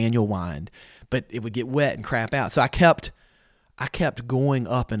plastic manual wind, but it would get wet and crap out. So I kept going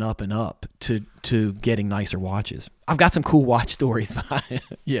up and up and up to getting nicer watches. I've got some cool watch stories.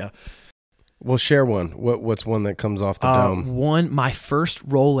 Yeah. Well, share one. What's one that comes off the dome? My first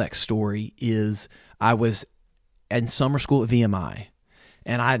Rolex story is I was in summer school at VMI.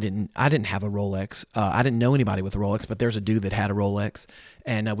 And I didn't have a Rolex. I didn't know anybody with a Rolex, but there's a dude that had a Rolex,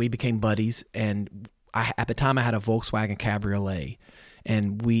 and we became buddies. And at the time, I had a Volkswagen Cabriolet,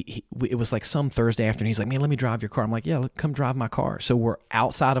 and it was like some Thursday afternoon. He's like, "Man, let me drive your car." I'm like, "Yeah, come drive my car." So we're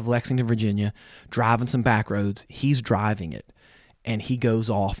outside of Lexington, Virginia, driving some back roads. He's driving it, and he goes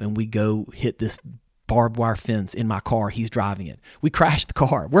off, and we go hit this barbed wire fence in my car. He's driving it. We crashed the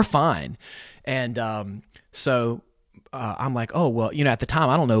car. We're fine, and so. I'm like, oh, well, at the time,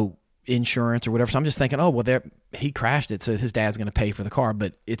 I don't know insurance or whatever. So I'm just thinking, oh, well, he crashed it, so his dad's going to pay for the car.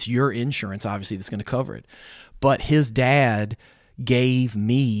 But it's your insurance, obviously, that's going to cover it. But his dad gave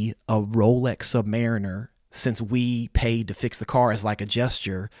me a Rolex Submariner since we paid to fix the car as like a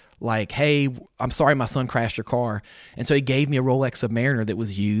gesture. Like, hey, I'm sorry my son crashed your car. And so he gave me a Rolex Submariner that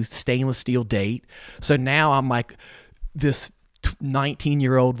was used, stainless steel date. So now I'm like this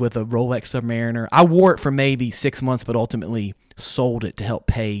 19-year-old with a Rolex Submariner. I wore it for maybe 6 months, but ultimately sold it to help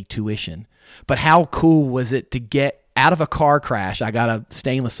pay tuition. But how cool was it to get out of a car crash? I got a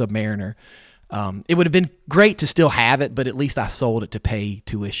stainless Submariner. It would have been great to still have it, but at least I sold it to pay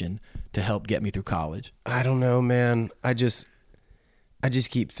tuition to help get me through college. I don't know, man. I just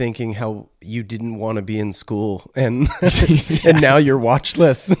keep thinking how you didn't want to be in school and and now you're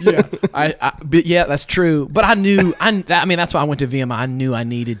watchless. Yeah, but yeah, that's true. But I knew, that's why I went to VMI. I knew I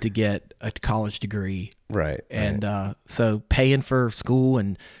needed to get a college degree. Right. And so paying for school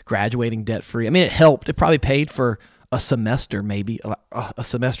and graduating debt free. I mean, it helped. It probably paid for a semester, maybe a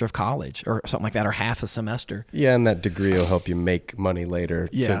semester of college or something like that, or half a semester. Yeah, and that degree will help you make money later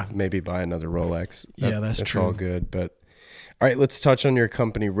to maybe buy another Rolex. That's true. It's all good, but... All right, let's touch on your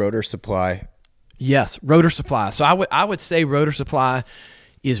company, Rotor Supply. Yes, Rotor Supply. So I would say Rotor Supply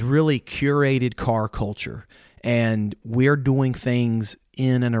is really curated car culture, and we're doing things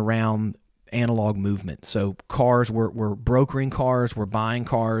in and around analog movement. So cars, we're brokering cars, we're buying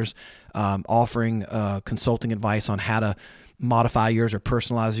cars, offering consulting advice on how to modify yours or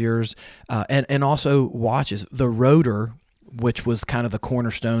personalize yours, and also watches. The Rotor, which was kind of the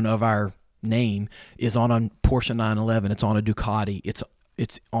cornerstone of our name, is on a Porsche 911. It's on a Ducati.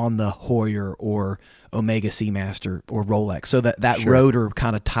 It's on the Heuer or Omega Seamaster or Rolex. So that Sure. Rotor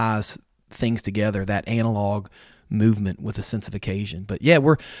kind of ties things together, that analog movement with a sense of occasion. But yeah,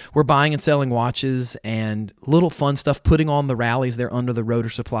 we're buying and selling watches and little fun stuff, putting on the rallies. They're under the Rotor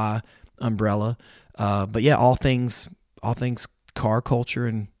Supply umbrella. But yeah, all things car culture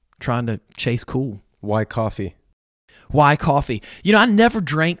and trying to chase cool. Why coffee? Why coffee? You know, I never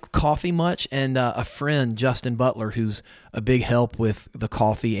drank coffee much, and a friend, Justin Butler, who's a big help with the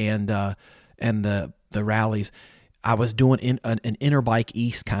coffee and the rallies, I was doing an Interbike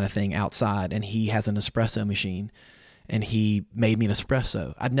East kind of thing outside, and he has an espresso machine, and he made me an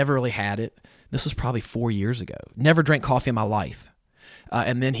espresso. I'd never really had it. This was probably 4 years ago. Never drank coffee in my life.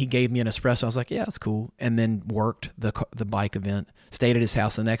 And then he gave me an espresso. I was like, yeah, that's cool. And then worked the bike event, stayed at his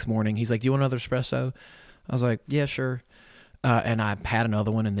house the next morning. He's like, do you want another espresso? I was like, yeah, sure. And I had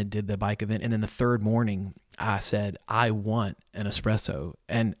another one and then did the bike event. And then the third morning, I said, I want an espresso.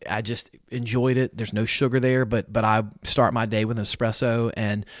 And I just enjoyed it. There's no sugar there, but I start my day with an espresso.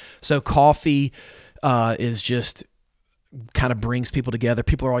 And so coffee is just kind of brings people together.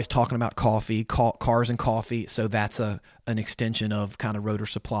 People are always talking about coffee, cars and coffee. So that's an extension of kind of Rotor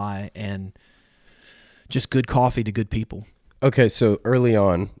Supply and just good coffee to good people. Okay, so early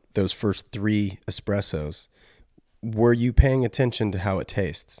on, those first 3 espressos, were you paying attention to how it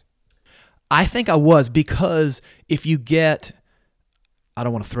tastes? I think I was, because if you get, I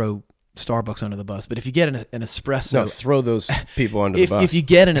don't want to throw Starbucks under the bus, but if you get an espresso, no, throw those people under the bus. If you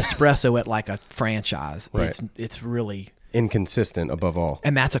get an espresso at like a franchise, right, it's really inconsistent above all,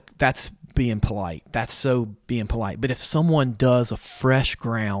 and that's being polite. That's so being polite. But if someone does a fresh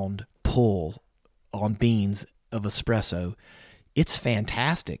ground pull on beans of espresso, it's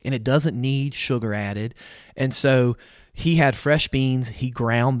fantastic, and it doesn't need sugar added. And so he had fresh beans. He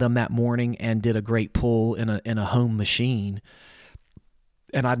ground them that morning and did a great pull in a home machine.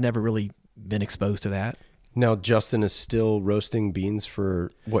 And I'd never really been exposed to that. Now, Justin is still roasting beans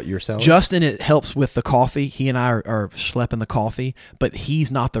for what you're selling? Justin, it helps with the coffee. He and I are schlepping the coffee, but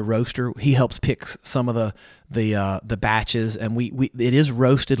he's not the roaster. He helps pick some of the batches, and it is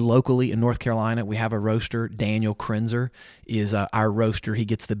roasted locally in North Carolina. We have a roaster. Daniel Krenzer is our roaster. He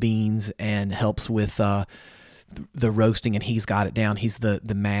gets the beans and helps with the roasting, and he's got it down. He's the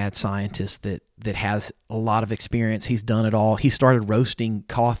mad scientist that has a lot of experience. He's done it all. He started roasting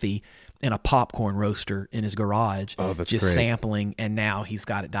coffee in a popcorn roaster in his garage, just great. Sampling, and now he's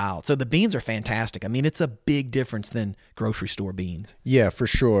got it dialed. So the beans are fantastic. I mean, it's a big difference than grocery store beans. Yeah, for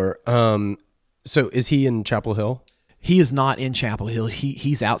sure. So is he in Chapel Hill? He is not in Chapel Hill.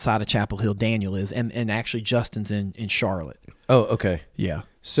 He's outside of Chapel Hill. Daniel is, and actually Justin's in Charlotte. Oh, okay. Yeah.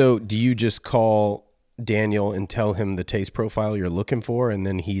 So do you just call Daniel and tell him the taste profile you're looking for, and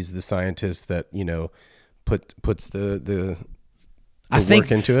then he's the scientist that, you know, puts the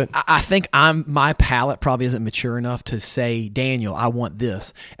work into it? I think my palate probably isn't mature enough to say, Daniel, I want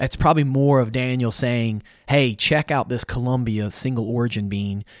this. It's probably more of Daniel saying, hey, check out this Colombia single origin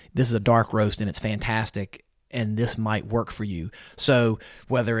bean. This is a dark roast and it's fantastic, and this might work for you. So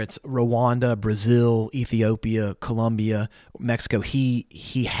whether it's Rwanda, Brazil, Ethiopia, Colombia, Mexico, he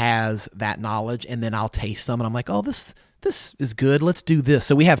has that knowledge, and then I'll taste some and I'm like, oh, this is good. Let's do this.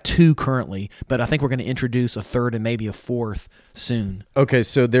 So we have 2 currently, but I think we're going to introduce a 3rd and maybe a 4th soon. Okay,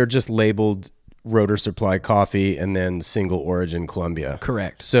 so they're just labeled Rotor Supply Coffee and then Single Origin Colombia.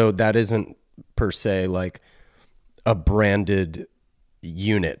 Correct. So that isn't per se like a branded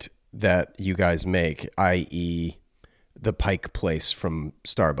unit that you guys make, i.e. the Pike Place from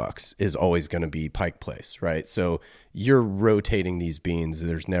Starbucks is always going to be Pike Place, right? So you're rotating these beans.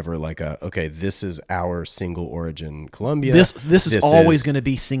 There's never like okay, this is our single origin Colombia. This is always going to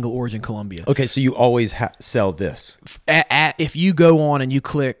be single origin Colombia. Okay, so you always sell this. If you go on and you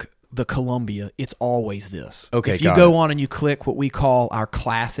click the Colombia, it's always this. Okay, if you go on and you click what we call our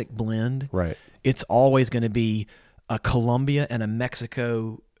classic blend, right, it's always going to be a Colombia and a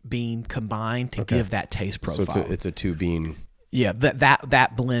Mexico bean combined to give that taste profile. So it's a 2 bean. Yeah,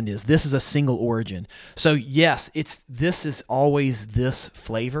 that blend is. This is a single origin. So yes, this is always this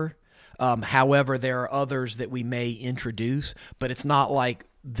flavor. However, there are others that we may introduce, but it's not like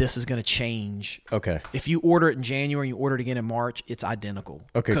this is going to change. Okay. If you order it in January and you order it again in March, it's identical.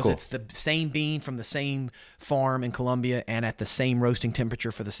 Okay, cool. Because it's the same bean from the same farm in Colombia and at the same roasting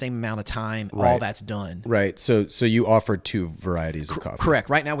temperature for the same amount of time. Right. All that's done. Right. So you offer 2 varieties of coffee. Correct.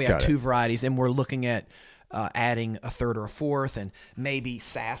 Right now we have 2 varieties, and we're looking at adding a 3rd or a 4th, and maybe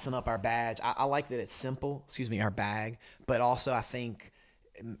sassing up our badge. I like that it's simple. Our bag, but also I think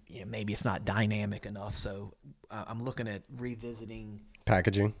maybe it's not dynamic enough. So I'm looking at revisiting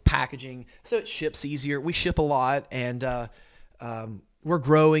packaging so it ships easier. We ship a lot, and we're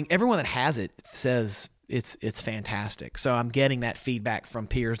growing. Everyone that has it says it's fantastic. So I'm getting that feedback from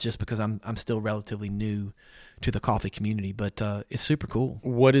peers just because I'm still relatively new the coffee community. But it's super cool.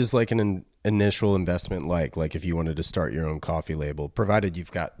 What is like an initial investment like if you wanted to start your own coffee label, provided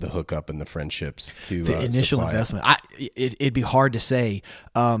you've got the hookup and the friendships to the initial supply investment? It'd be hard to say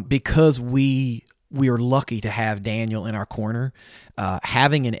because we are lucky to have Daniel in our corner.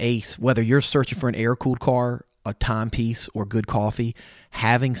 Having an ace, whether you're searching for an air-cooled car, a timepiece, or good coffee,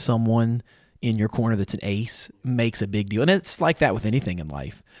 having someone in your corner that's an ace makes a big deal. And it's like that with anything in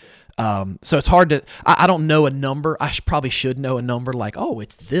life. So it's hard to, I don't know a number. I probably should know a number like, oh,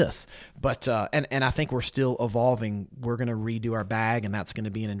 it's this. But, and I think we're still evolving. We're going to redo our bag, and that's going to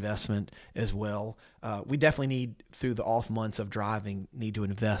be an investment as well. We definitely need, through the off months of driving, need to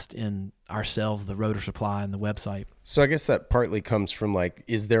invest in ourselves, the rotor supply, and the website. So I guess that partly comes from like,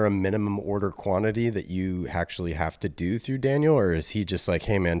 is there a minimum order quantity that you actually have to do through Daniel? Or is he just like,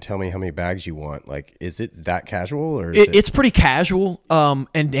 hey man, tell me how many bags you want? Like, is it that casual or is it's pretty casual.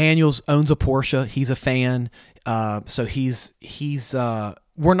 And Daniel's owns a Porsche. He's a fan. So he's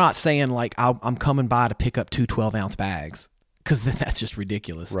we're not saying like, I'm coming by to pick up 2 12-ounce bags, because then that's just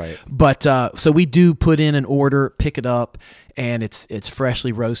ridiculous. Right. But so we do put in an order, pick it up, and it's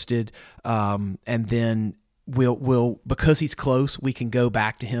freshly roasted. And then we'll because he's close, we can go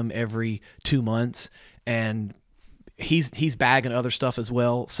back to him every 2 months, and he's bagging other stuff as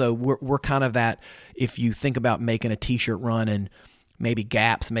well. So we're kind of that, if you think about making a t-shirt run and maybe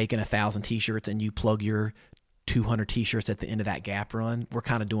Gap's making 1,000 t-shirts and you plug your 200 t-shirts at the end of that Gap run, we're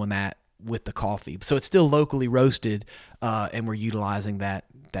kind of doing that with the coffee. So it's still locally roasted, and we're utilizing that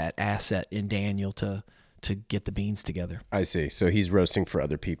asset in Daniel to get the beans together. I see. So he's roasting for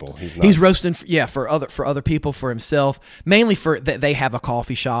other people. He's roasting for other people, for himself, mainly for that. They have a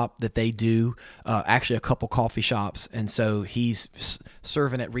coffee shop that they do, actually a couple coffee shops, and so he's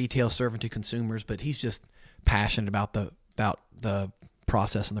serving at retail, serving to consumers, but he's just passionate about the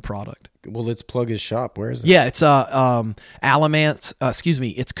process and the product. Well, let's plug his shop. Where is it? Yeah, it's Alamance.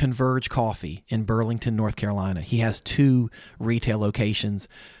 It's Converge Coffee in Burlington, North Carolina. He has 2 retail locations.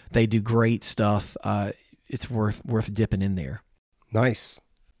 They do great stuff. It's worth dipping in there. Nice.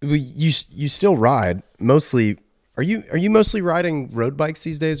 You still ride mostly. Are you mostly riding road bikes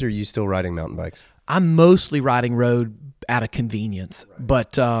these days, or are you still riding mountain bikes? I'm mostly riding road out of convenience,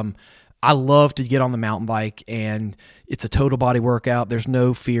 but I love to get on the mountain bike, and it's a total body workout. There's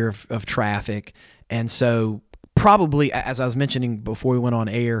no fear of traffic. And so probably, as I was mentioning before we went on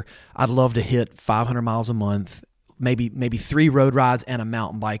air, I'd love to hit 500 miles a month, maybe 3 road rides and a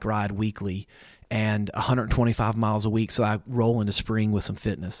mountain bike ride weekly, and 125 miles a week. So I roll into spring with some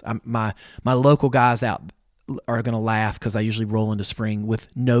fitness. My local guys out are going to laugh because I usually roll into spring with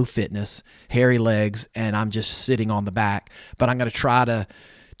no fitness, hairy legs, and I'm just sitting on the back. But I'm going to try to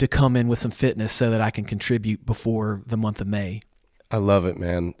come in with some fitness so that I can contribute before the month of May. I love it,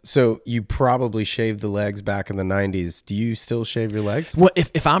 man. So you probably shaved the legs back in the 90s. Do you still shave your legs? Well,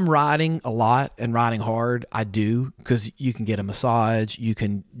 if I'm riding a lot and riding hard, I do, because you can get a massage. You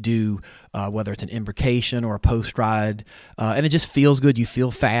can do whether it's an imbrication or a post ride, and it just feels good. You feel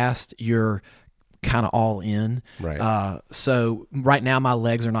fast. You're kind of all in. Right. So right now my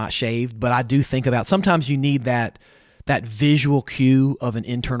legs are not shaved, but I do think about, sometimes you need that visual cue of an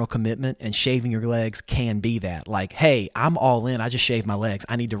internal commitment, and shaving your legs can be that. Like, hey, I'm all in. I just shaved my legs.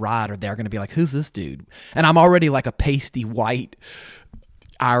 I need to ride, or they're going to be like, who's this dude? And I'm already like a pasty white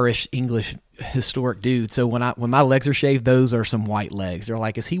Irish English historic dude. So when my legs are shaved, those are some white legs. They're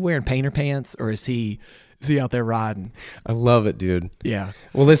like, is he wearing painter pants, or is he out there riding? I love it, dude. Yeah.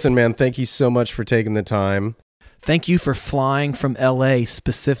 Well, listen, man, thank you so much for taking the time. Thank you for flying from LA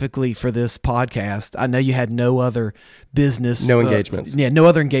specifically for this podcast. I know you had no other business. No engagements. No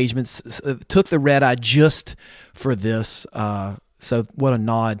other engagements. Took the red eye just for this. So what a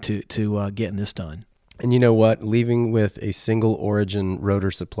nod to getting this done. And you know what? Leaving with a single origin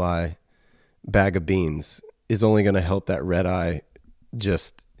rotor supply bag of beans is only going to help that red eye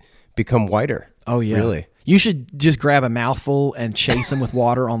just become whiter. Oh, yeah. Really? You should just grab a mouthful and chase them with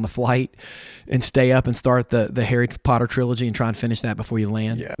water on the flight and stay up and start the Harry Potter trilogy and try and finish that before you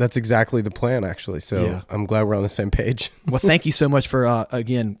land. Yeah, that's exactly the plan, actually. So yeah. I'm glad we're on the same page. Well, thank you so much for,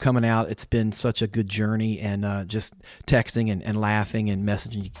 again, coming out. It's been such a good journey, and just texting and laughing and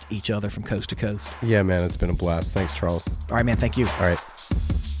messaging each other from coast to coast. Yeah, man, it's been a blast. Thanks, Charles. All right, man. Thank you. All right.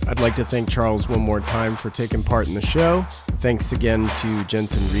 I'd like to thank Charles one more time for taking part in the show. Thanks again to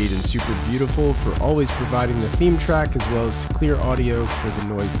Jensen Reed and Super Beautiful for always providing the theme track, as well as to Clear Audio for the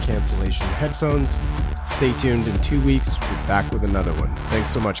noise cancellation headphones. Stay tuned. In 2 weeks, we're back with another one. Thanks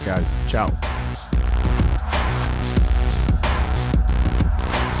so much, guys. Ciao.